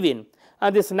not believe in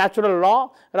this natural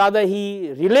law, rather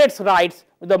he relates rights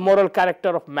with the moral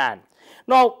character of man.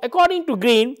 Now, according to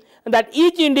Green, that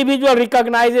each individual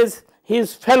recognizes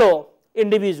his fellow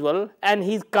individual and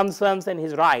his concerns and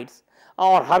his rights,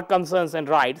 or her concerns and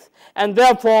rights, and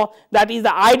therefore, that is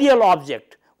the ideal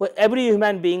object which every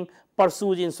human being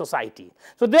pursues in society.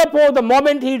 So, therefore, the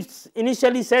moment he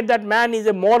initially said that man is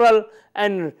a moral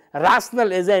and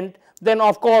rational agent, then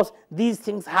of course, these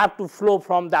things have to flow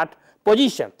from that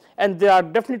position, and they are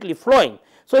definitely flowing.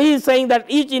 So, he is saying that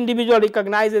each individual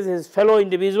recognizes his fellow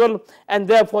individual, and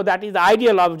therefore, that is the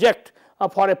ideal object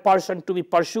for a person to be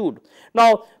pursued.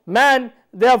 Now, man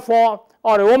therefore,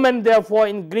 or a woman therefore,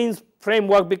 in Green's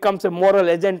framework becomes a moral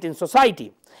agent in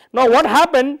society. Now, what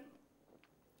happened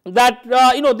that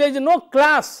there is no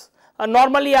class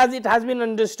normally, as it has been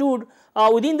understood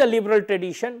within the liberal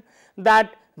tradition,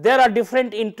 that there are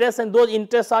different interests and those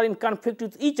interests are in conflict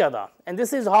with each other, and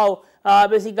this is how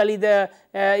basically the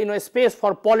space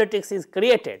for politics is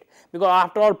created, because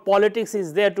after all politics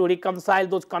is there to reconcile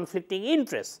those conflicting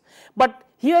interests. But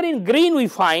here in Green we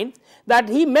find that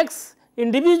he makes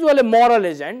individual a moral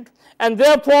agent, and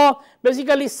therefore,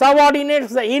 basically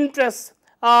subordinates the interests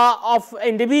of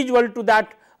individual to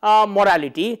that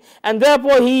morality, and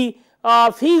therefore, he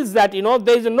feels that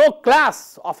there is no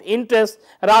class of interest,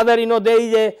 rather there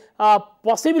is a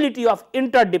possibility of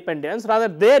interdependence, rather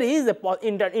there is a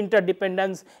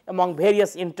interdependence among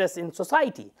various interests in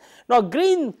society. Now,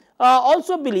 Green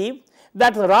also believe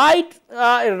that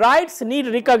rights need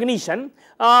recognition,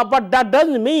 but that does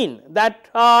not mean that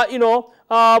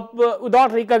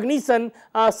without recognition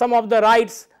some of the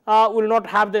rights will not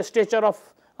have the stature of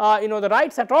the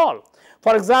rights at all.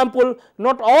 For example,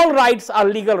 not all rights are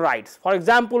legal rights. For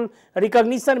example,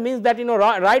 recognition means that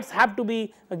rights have to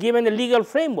be given a legal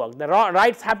framework, the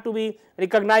rights have to be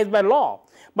recognized by law.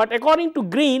 But according to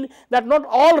Green, that not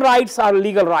all rights are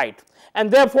legal rights, and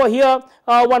therefore, here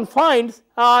one finds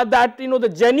that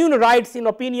the genuine rights in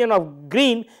opinion of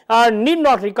Green need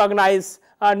not recognize,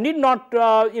 need not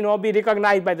be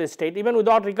recognized by the state. Even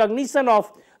without recognition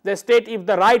of the state, if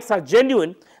the rights are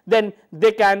genuine, then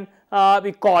they can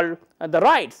be called the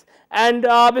rights. And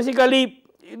basically,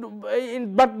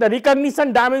 but the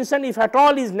recognition dimension, if at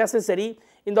all is necessary,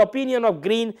 in the opinion of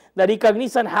Green, the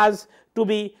recognition has to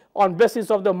be on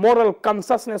basis of the moral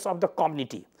consciousness of the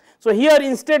community. So, here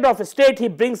instead of a state, he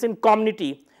brings in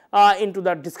community into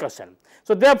the discussion.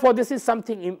 So, therefore, this is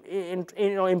something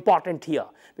important here,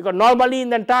 because normally in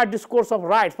the entire discourse of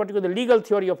rights, particularly the legal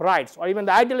theory of rights or even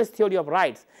the idealist theory of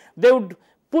rights, they would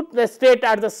put the state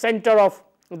at the center of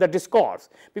the discourse,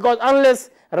 because unless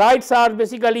rights are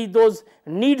basically those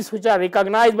needs which are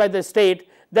recognized by the state,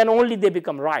 then only they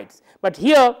become rights. But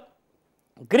here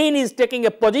Green is taking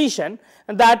a position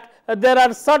that there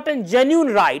are certain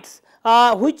genuine rights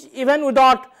which even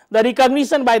without the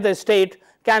recognition by the state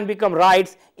can become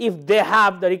rights if they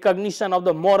have the recognition of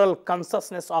the moral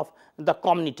consciousness of the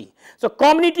community. So,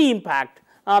 community impact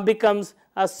becomes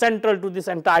central to this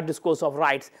entire discourse of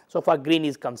rights, so far Green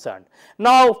is concerned.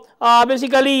 Now,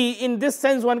 basically in this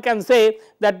sense one can say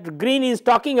that Green is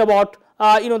talking about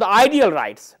the ideal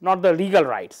rights, not the legal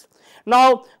rights.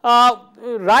 Now,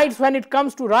 rights, when it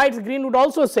comes to rights, Green would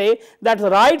also say that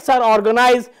rights are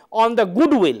organized on the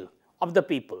goodwill of the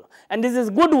people, and this is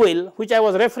goodwill which I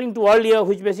was referring to earlier,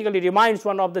 which basically reminds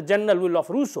one of the general will of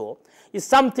Rousseau, is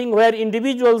something where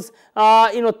individuals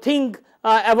think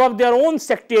above their own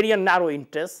sectarian narrow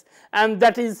interests, and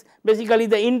that is basically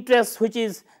the interest which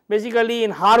is basically in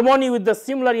harmony with the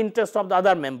similar interests of the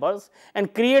other members,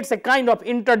 and creates a kind of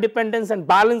interdependence and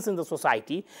balance in the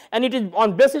society. And it is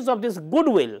on basis of this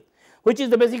goodwill which is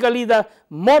basically the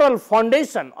moral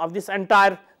foundation of this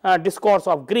entire discourse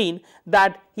of Green,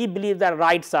 that he believes that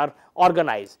rights are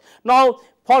organized. Now,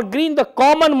 for Green, the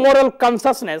common moral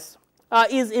consciousness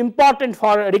is important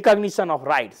for recognition of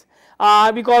rights,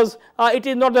 because it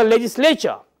is not the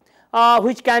legislature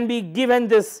which can be given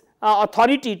this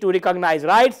authority to recognize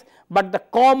rights, but the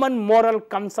common moral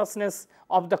consciousness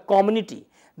of the community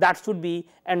that should be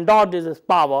endowed with this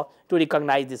power to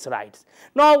recognize these rights.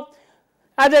 Now,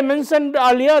 as I mentioned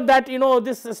earlier that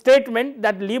this statement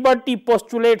that liberty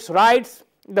postulates rights,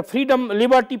 the freedom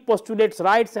liberty postulates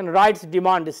rights and rights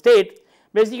demand a state,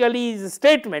 basically is a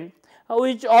statement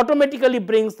which automatically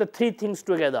brings the three things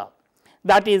together,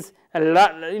 that is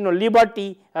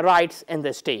liberty, rights and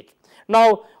the state.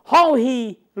 Now, how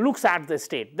he looks at the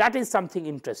state, that is something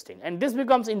interesting, and this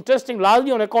becomes interesting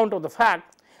largely on account of the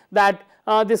fact that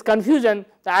this confusion,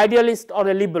 the idealist or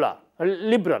a liberal.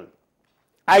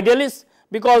 Idealist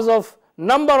because of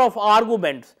number of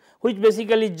arguments which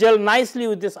basically gel nicely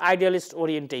with this idealist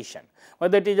orientation,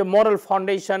 whether it is a moral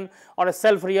foundation or a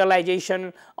self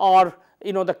realization or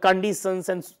the conditions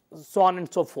and so on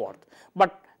and so forth.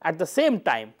 But at the same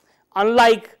time,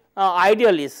 unlike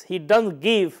idealists, he does not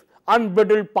give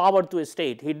unbridled power to a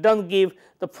state, he does not give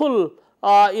the full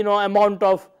amount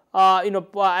of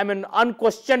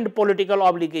unquestioned political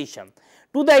obligation,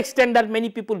 to the extent that many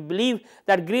people believe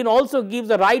that Green also gives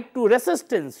the right to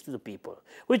resistance to the people,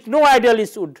 which no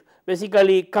idealist would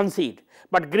basically concede,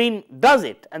 but Green does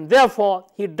it, and therefore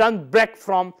he does not break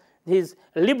from his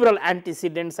liberal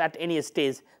antecedents at any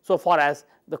stage, so far as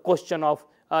the question of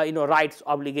rights,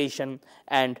 obligation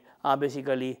and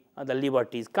basically the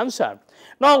liberty is concerned.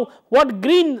 Now, what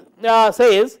Green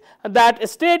says that a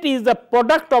state is the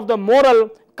product of the moral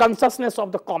consciousness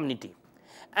of the community,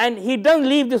 and he does not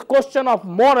leave this question of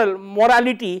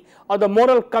morality or the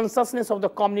moral consciousness of the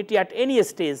community at any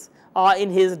stage in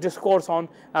his discourse on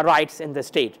rights in the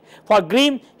state. For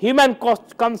Green, human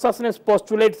consciousness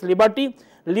postulates liberty,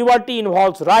 liberty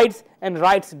involves rights and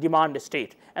rights demand a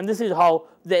state, and this is how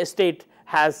the state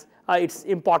has its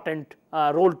important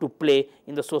role to play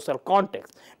in the social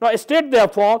context. Now, a state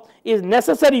therefore is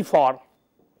necessary for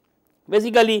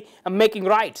basically making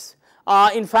rights.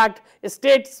 In fact, a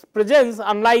state's presence,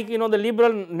 unlike the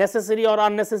liberal necessary or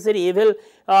unnecessary evil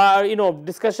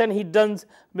discussion he does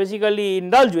basically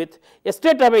indulge with, a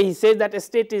state away he says that a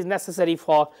state is necessary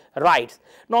for rights.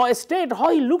 Now, a state,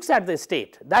 how he looks at the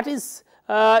state, that is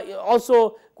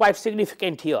also quite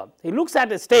significant here. He looks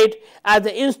at a state as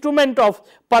the instrument of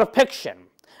perfection,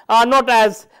 not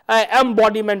as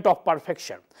embodiment of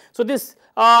perfection. So, this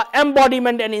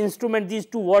embodiment and instrument, these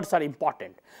two words are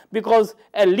important, because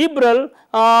a liberal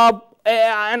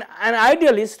an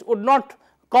idealist would not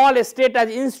call a state as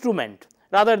instrument,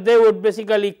 rather they would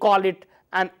basically call it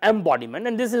an embodiment,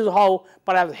 and this is how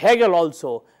perhaps Hegel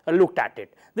also looked at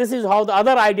it. This is how the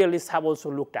other idealists have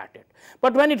also looked at it.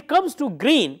 But when it comes to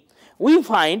Green, we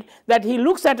find that he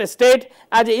looks at a state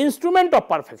as an instrument of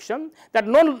perfection, that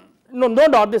no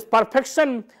doubt this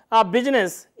perfection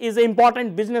business is an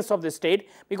important business of the state,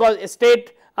 because a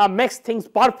state makes things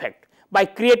perfect by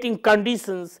creating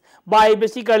conditions, by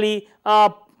basically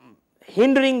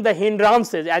hindering the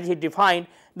hindrances, as he defined,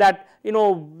 that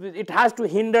it has to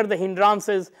hinder the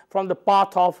hindrances from the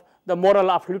path of the moral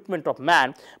upliftment of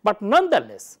man. But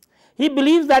nonetheless, He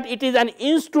believes that it is an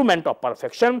instrument of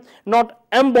perfection, not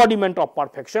embodiment of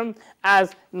perfection,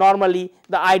 as normally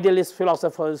the idealist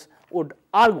philosophers would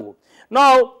argue.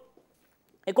 Now,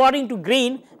 according to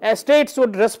Green, a state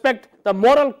should respect the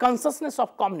moral consciousness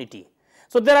of community.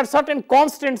 So, there are certain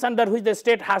constraints under which the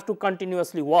state has to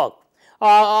continuously work,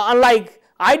 unlike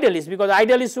idealists, because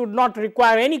idealists would not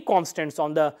require any constraints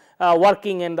on the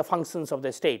working and the functions of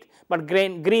the state, but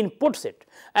Green puts it.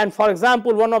 And for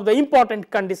example, one of the important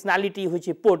conditionality which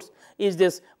he puts is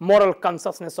this moral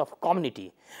consciousness of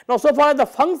community. Now, so far as the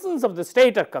functions of the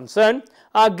state are concerned,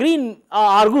 Green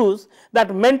argues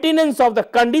that maintenance of the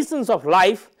conditions of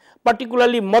life,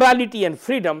 particularly morality and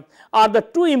freedom, are the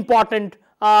two important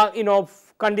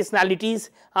conditionalities,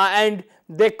 and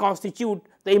they constitute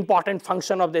the important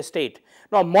function of the state.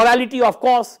 Now, morality, of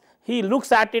course, he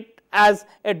looks at it as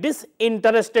a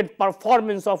disinterested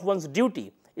performance of one's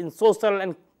duty in social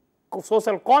and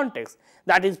social context,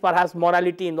 that is perhaps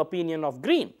morality in the opinion of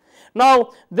Green.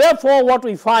 Now, therefore, what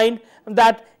we find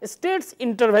that state's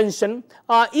intervention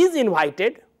is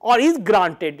invited or is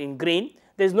granted in Green,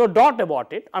 there is no doubt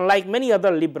about it, unlike many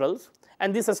other liberals,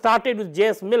 and this has started with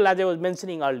J.S. Mill, as I was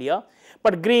mentioning earlier,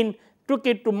 but Green took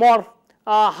it to more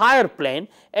higher plane,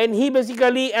 and he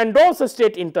basically endorsed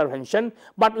state intervention,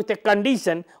 but with a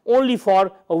condition only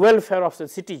for welfare of the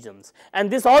citizens.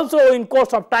 And this also in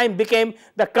course of time became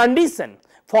the condition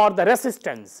for the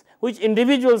resistance, which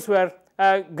individuals were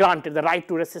granted the right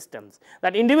to resistance,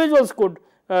 that individuals could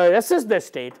resist the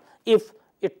state if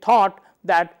it thought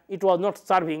that it was not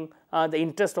serving the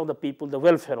interest of the people, the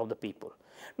welfare of the people.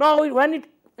 Now,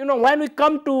 when we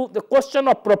come to the question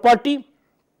of property,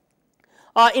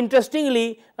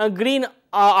 interestingly, Green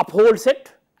upholds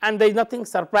it, and there is nothing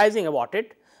surprising about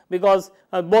it, because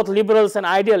both liberals and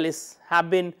idealists have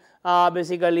been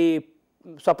basically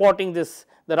supporting this,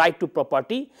 the right to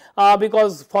property,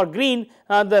 because for Green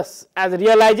this as a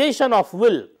realization of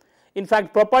will. In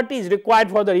fact, property is required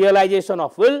for the realization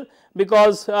of will,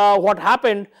 because what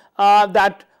happened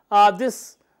that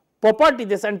this property,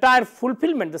 this entire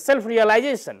fulfillment, the self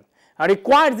realization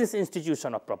requires this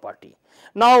institution of property.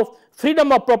 Now,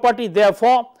 freedom of property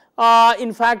therefore,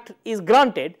 in fact is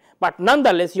granted, but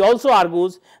nonetheless he also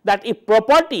argues that if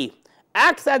property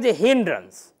acts as a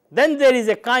hindrance, then there is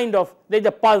a kind of, there is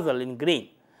a puzzle in Green.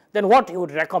 Then what he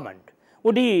would recommend?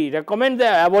 Would he recommend the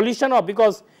abolition of,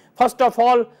 because first of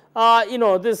all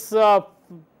this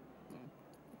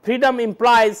freedom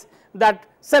implies that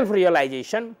self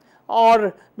realization,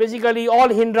 or basically all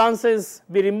hindrances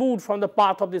be removed from the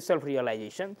path of the self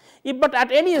realization. If but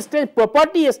at any stage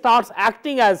property starts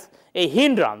acting as a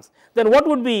hindrance, then what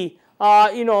would be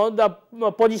the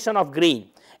position of Green?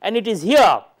 And it is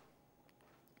here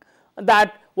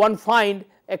that one find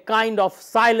a kind of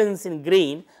silence in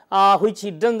Green, which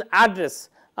he does not address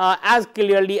as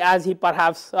clearly as he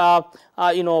perhaps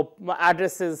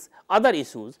addresses other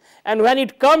issues. And when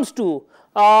it comes to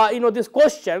this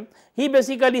question, he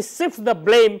basically shifts the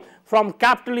blame from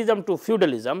capitalism to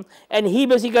feudalism, and he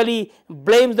basically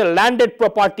blames the landed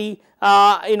property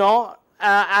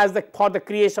as for the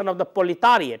creation of the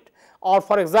proletariat, or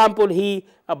for example he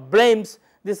blames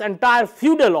this entire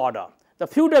feudal order, the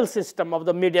feudal system of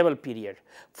the medieval period,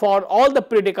 for all the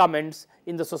predicaments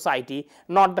in the society,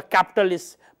 not the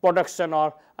capitalist production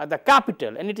or the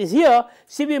capital. And it is here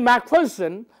C.V.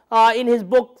 Macpherson in his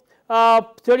book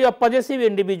Theory of Possessive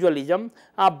Individualism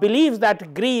believes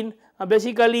that Green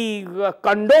basically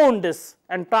condoned this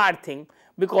entire thing,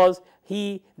 because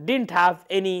he did not have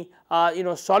any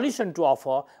solution to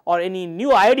offer or any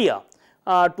new idea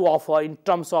to offer in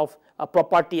terms of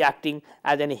property acting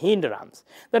as any hindrance.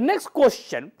 The next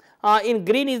question in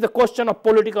Green is the question of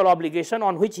political obligation,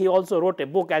 on which he also wrote a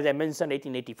book, as I mentioned,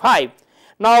 1885.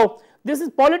 Now, this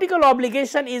is political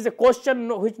obligation is a question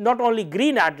which not only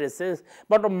Green addresses,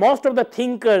 but most of the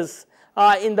thinkers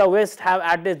in the West have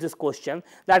addressed this question,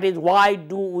 that is, why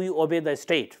do we obey the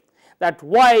state, that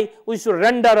why we should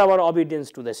render our obedience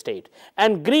to the state,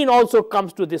 and Green also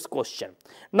comes to this question.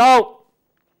 Now,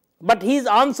 but his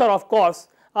answer of course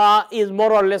is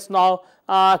more or less now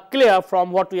clear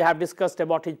from what we have discussed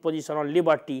about his position on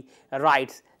liberty,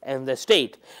 rights and the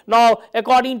state. Now,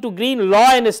 according to Green,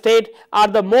 law and state are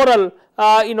the moral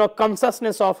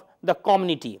consciousness of the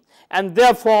community, and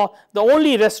therefore the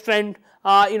only restraint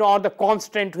or the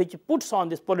constraint which puts on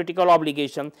this political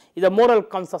obligation is the moral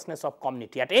consciousness of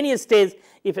community. At any stage,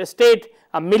 if a state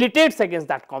militates against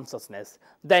that consciousness,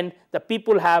 then the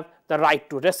people have the right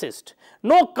to resist.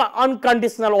 No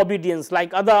unconditional obedience,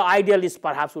 like other idealists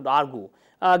perhaps would argue.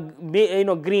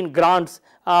 Green grants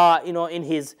in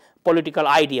his political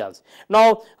ideas.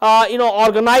 Now,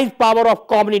 organized power of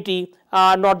community,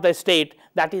 not the state,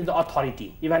 that is the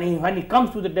authority. Even when it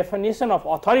comes to the definition of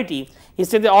authority, he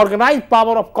says the organized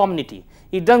power of community.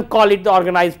 He does not call it the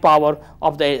organized power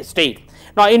of the state.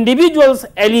 Now, individuals'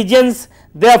 allegiance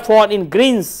therefore in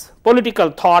Green's political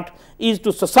thought is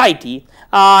to society,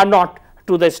 not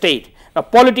to the state. A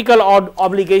political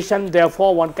obligation,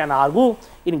 therefore, one can argue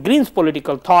in Green's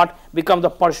political thought becomes the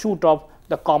pursuit of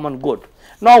the common good.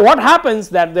 Now, what happens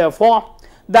that therefore,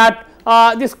 that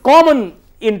this common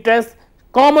interest,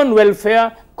 common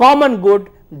welfare, common good,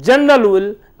 general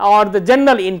will or the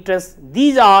general interest,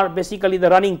 these are basically the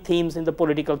running themes in the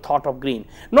political thought of Green,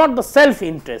 not the self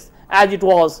interest as it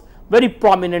was very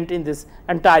prominent in this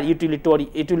entire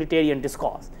utilitarian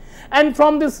discourse. And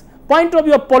from this point of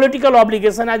view of political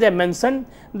obligation, as I mentioned,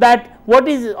 that what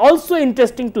is also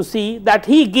interesting to see that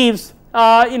he gives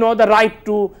the right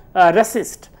to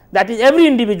resist, that is every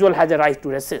individual has a right to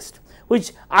resist,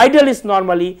 which idealists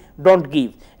normally do not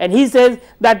give. And he says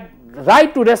that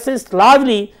right to resist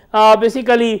largely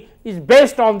basically is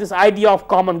based on this idea of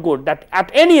common good, that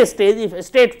at any stage if a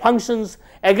state functions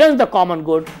against the common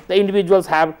good, the individuals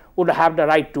would have the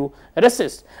right to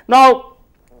resist. Now,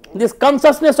 this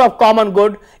consciousness of common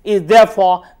good is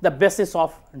therefore the basis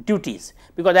of duties,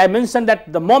 because I mentioned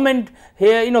that the moment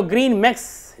here Green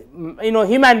makes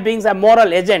human beings as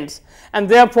moral agents and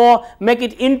therefore make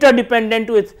it interdependent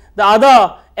with the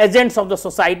other agents of the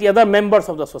society, other members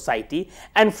of the society,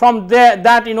 and from there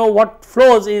that what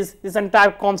flows is this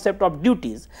entire concept of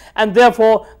duties, and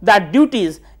therefore that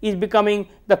duties is becoming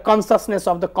the consciousness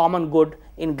of the common good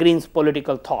in Green's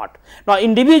political thought. Now,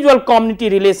 individual community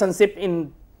relationship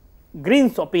in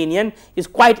Green's opinion is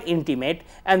quite intimate,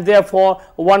 and therefore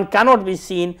one cannot be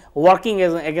seen working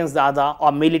against the other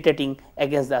or militating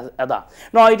against the other.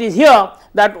 Now, it is here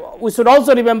that we should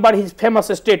also remember his famous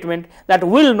statement that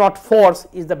will not force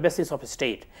is the basis of a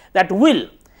state. That will,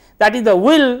 that is the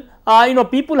will,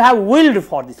 people have willed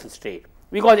for this state,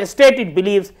 because a state it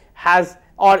believes has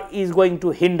or is going to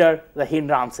hinder the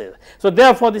hindrances. So,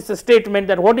 therefore, this statement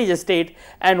that what is a state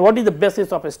and what is the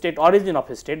basis of a state, origin of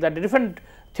a state, that the different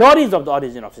theories of the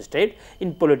origin of a state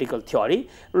in political theory.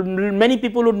 Many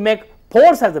people would make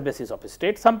force as the basis of a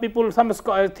state, some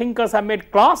thinkers have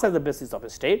made class as the basis of a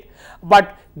state,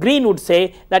 but Green would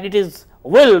say that it is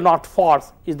will not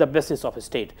force is the basis of a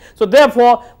state. So,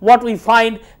 therefore, what we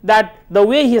find that the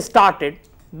way he started,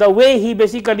 the way he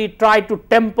basically tried to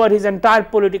temper his entire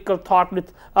political thought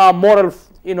with moral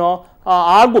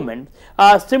argument,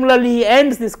 similarly he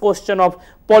ends this question of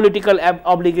political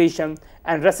obligation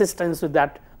and resistance with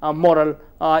that moral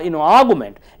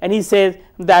argument, and he says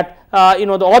that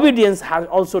the obedience has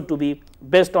also to be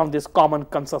based on this common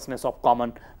consciousness of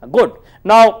common good.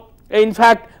 Now, in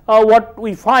fact, what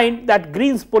we find that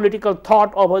Green's political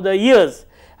thought over the years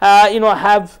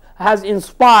has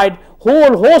inspired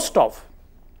whole host of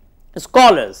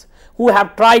scholars who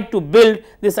have tried to build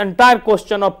this entire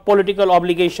question of political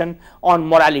obligation on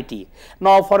morality.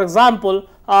 Now, for example,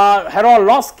 Harold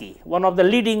Laski, one of the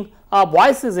leading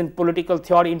voices in political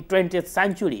theory in 20th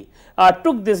century,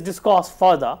 took this discourse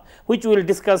further, which we will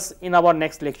discuss in our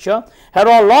next lecture.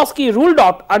 Harold Laski ruled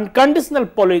out unconditional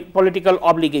political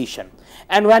obligation,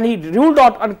 and when he ruled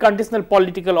out unconditional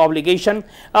political obligation,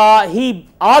 he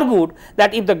argued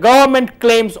that if the government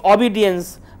claims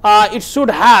obedience, it should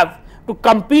have to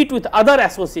compete with other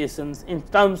associations in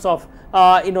terms of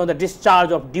the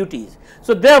discharge of duties.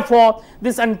 So, therefore,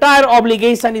 this entire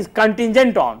obligation is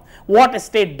contingent on what a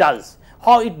state does,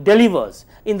 how it delivers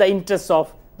in the interests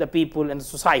of the people and the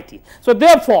society. So,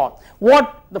 therefore,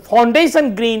 what the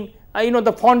foundation Green,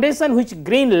 the foundation which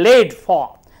Green laid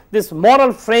for this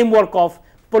moral framework of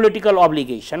political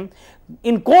obligation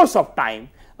in course of time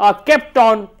kept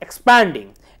on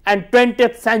expanding, and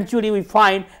 20th century we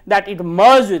find that it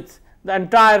merged with the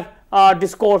entire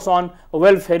discourse on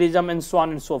welfarism and so on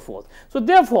and so forth. So,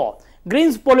 therefore,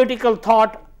 Green's political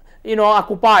thought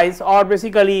occupies, or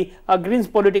basically Green's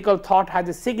political thought has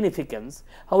a significance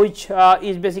which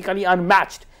is basically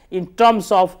unmatched in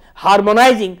terms of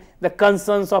harmonizing the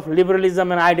concerns of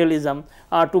liberalism and idealism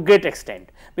to great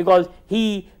extent, because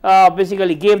he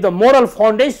basically gave the moral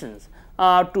foundations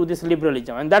to this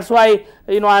liberalism, and that is why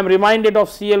I am reminded of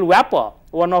C.L. Wapper,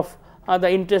 one of the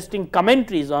interesting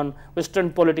commentaries on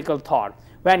Western political thought,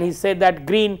 when he said that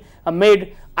Green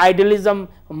made idealism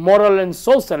moral and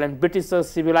social and Britishers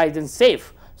civilized and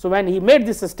safe. So, when he made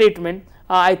this statement,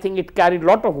 I think it carried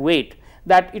lot of weight,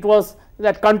 that it was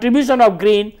that contribution of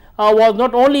Green was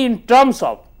not only in terms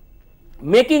of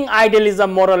making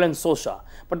idealism moral and social,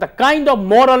 but the kind of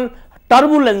moral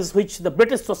turbulence which the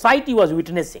British society was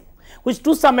witnessing, which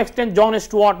to some extent John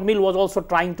Stuart Mill was also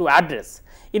trying to address.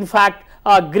 In fact,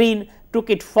 Green took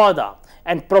it further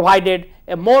and provided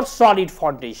a more solid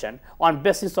foundation on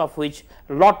basis of which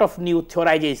a lot of new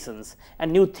theorizations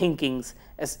and new thinkings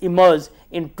has emerged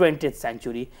in 20th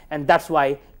century, and that is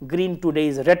why Green today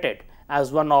is rated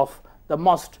as one of the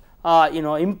most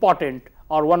important,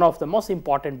 or one of the most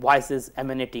important voices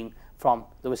emanating from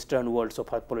the Western world so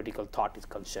far political thought is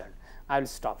concerned. I will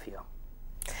stop here.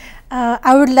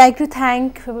 I would like to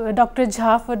thank Dr.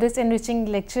 Jha for this enriching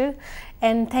lecture,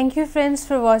 and thank you friends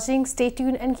for watching. Stay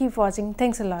tuned and keep watching.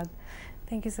 Thanks a lot.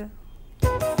 Thank you, sir.